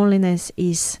dose of loneliness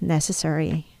is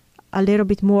necessary. A little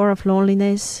bit more of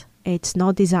loneliness, it's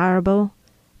not desirable,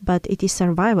 but it is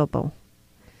survivable.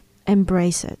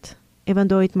 Embrace it, even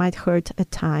though it might hurt at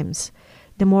times.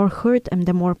 The more hurt and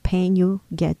the more pain you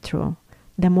get through,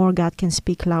 the more God can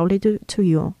speak loudly to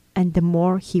you, and the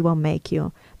more He will make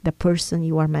you the person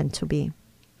you are meant to be.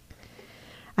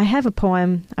 I have a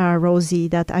poem, Rosie,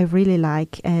 that I really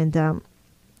like, and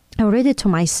I read it to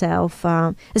myself,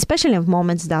 especially in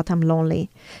moments that I'm lonely,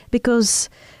 because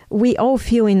we all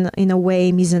feel in a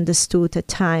way misunderstood at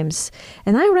times.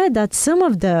 And I read that some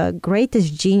of the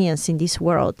greatest genius in this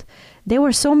world, they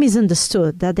were so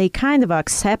misunderstood that they kind of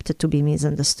accepted to be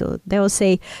misunderstood. They will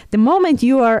say, the moment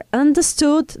you are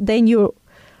understood, then you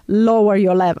lower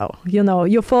your level.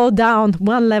 You fall down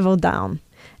one level down,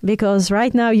 because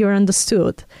right now you're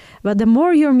understood. But the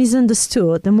more you're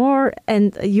misunderstood, the more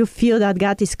and you feel that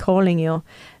God is calling you,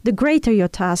 the greater your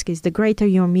task is, the greater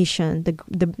your mission,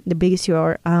 the biggest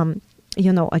your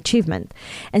achievement.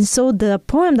 And so the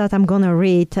poem that I'm going to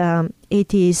read,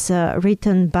 it is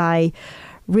written by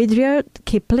Rudyard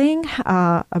Kipling,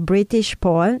 a British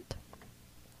poet,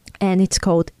 and it's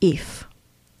called If.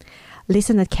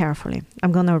 Listen it carefully.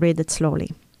 I'm going to read it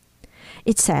slowly.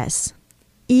 It says,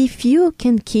 "If you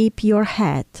can keep your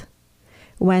head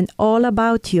when all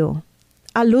about you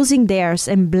are losing theirs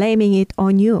and blaming it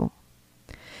on you,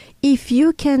 if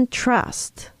you can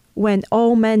trust when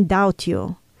all men doubt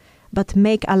you, but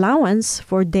make allowance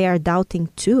for their doubting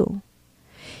too,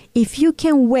 if you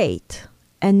can wait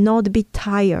and not be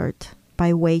tired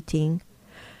by waiting,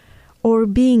 or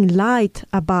being lied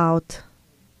about,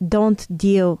 don't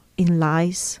deal in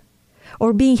lies?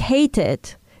 Or being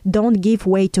hated, don't give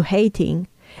way to hating,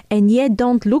 and yet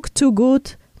don't look too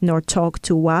good nor talk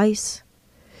too wise?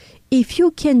 If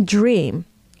you can dream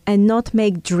and not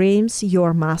make dreams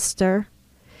your master,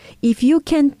 if you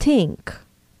can think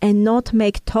and not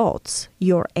make thoughts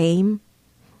your aim,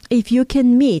 if you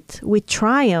can meet with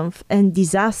triumph and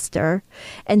disaster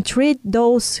and treat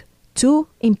those two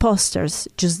impostors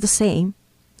just the same,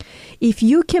 if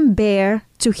you can bear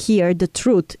to hear the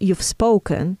truth you've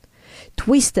spoken,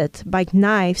 twisted by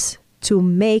knives to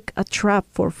make a trap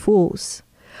for fools,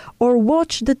 or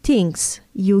watch the things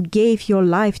you gave your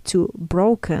life to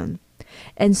broken,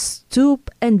 and stoop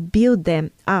and build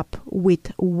them up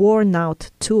with worn-out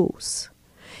tools.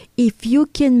 If you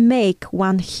can make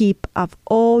one heap of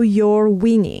all your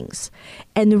winnings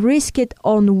and risk it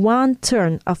on one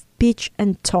turn of pitch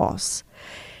and toss,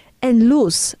 and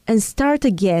lose and start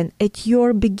again at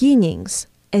your beginnings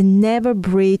and never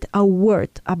breathe a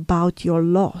word about your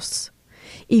loss,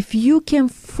 if you can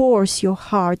force your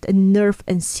heart and nerve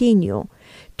and sinew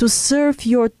to serve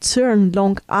your turn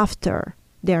long after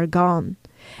they're gone,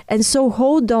 and so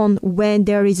hold on when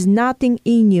there is nothing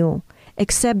in you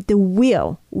except the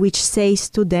will which says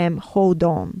to them, hold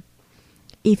on.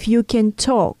 If you can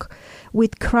talk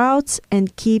with crowds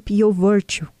and keep your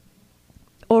virtue,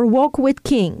 or walk with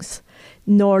kings,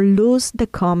 nor lose the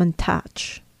common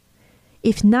touch.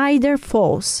 If neither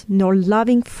foes nor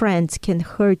loving friends can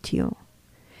hurt you,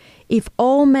 if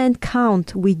all men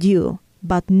count with you,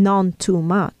 but none too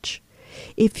much,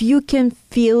 if you can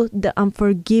feel the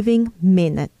unforgiving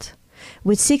minute,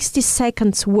 with 60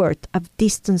 seconds worth of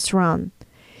distance run,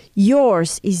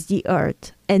 yours is the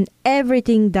earth and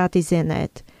everything that is in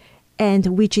it, and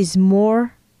which is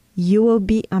more, you will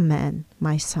be a man,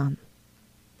 my son.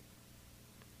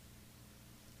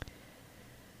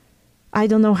 I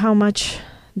don't know how much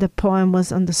the poem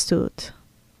was understood,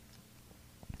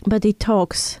 but it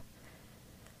talks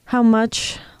how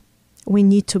much we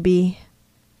need to be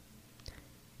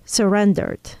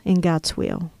surrendered in God's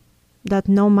will. That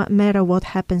no matter what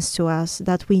happens to us,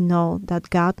 that we know that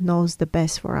God knows the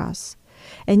best for us.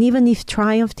 And even if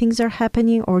triumph things are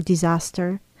happening or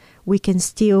disaster, we can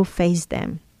still face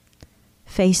them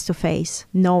face to face,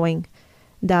 knowing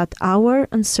that our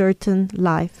uncertain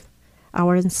life,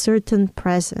 our uncertain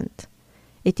present,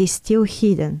 it is still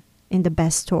hidden in the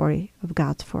best story of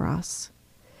God for us.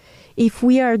 If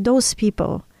we are those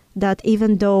people that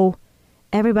even though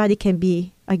everybody can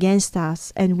be against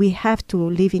us and we have to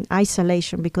live in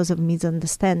isolation because of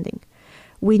misunderstanding,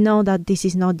 we know that this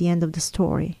is not the end of the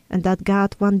story and that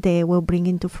God one day will bring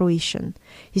into fruition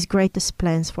His greatest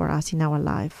plans for us in our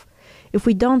life. If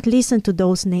we don't listen to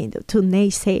those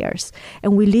naysayers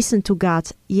and we listen to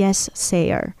God's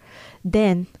yes-sayer,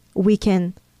 then we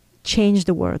can change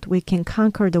the world, we can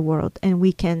conquer the world, and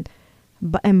we can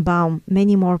embalm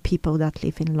many more people that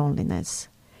live in loneliness.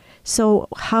 So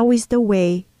how is the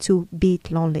way to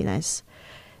beat loneliness?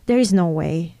 There is no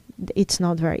way. It's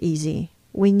not very easy.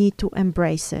 We need to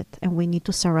embrace it and we need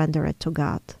to surrender it to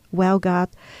God. Well, God,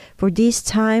 for this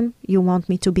time you want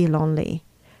me to be lonely.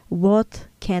 What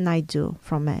can I do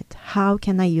from it? How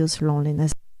can I use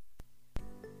loneliness?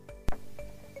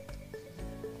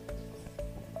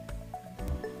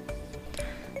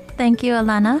 Thank you,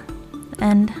 Alana,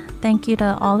 and thank you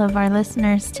to all of our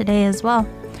listeners today as well.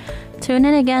 Tune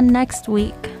in again next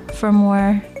week for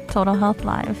more Total Health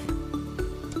Live.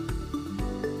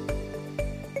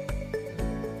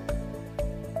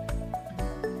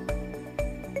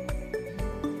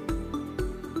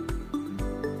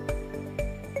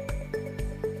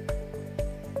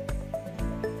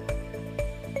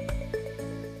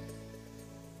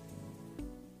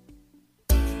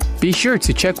 Be sure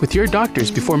to check with your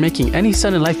doctors before making any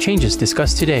sudden life changes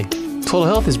discussed today. Total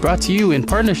Health is brought to you in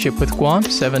partnership with Guam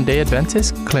Seventh-day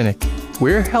Adventist Clinic,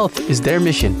 where health is their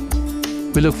mission.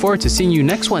 We look forward to seeing you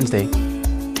next Wednesday.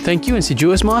 Thank you and si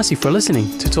Juas Maasi for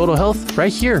listening to Total Health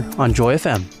right here on Joy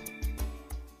FM.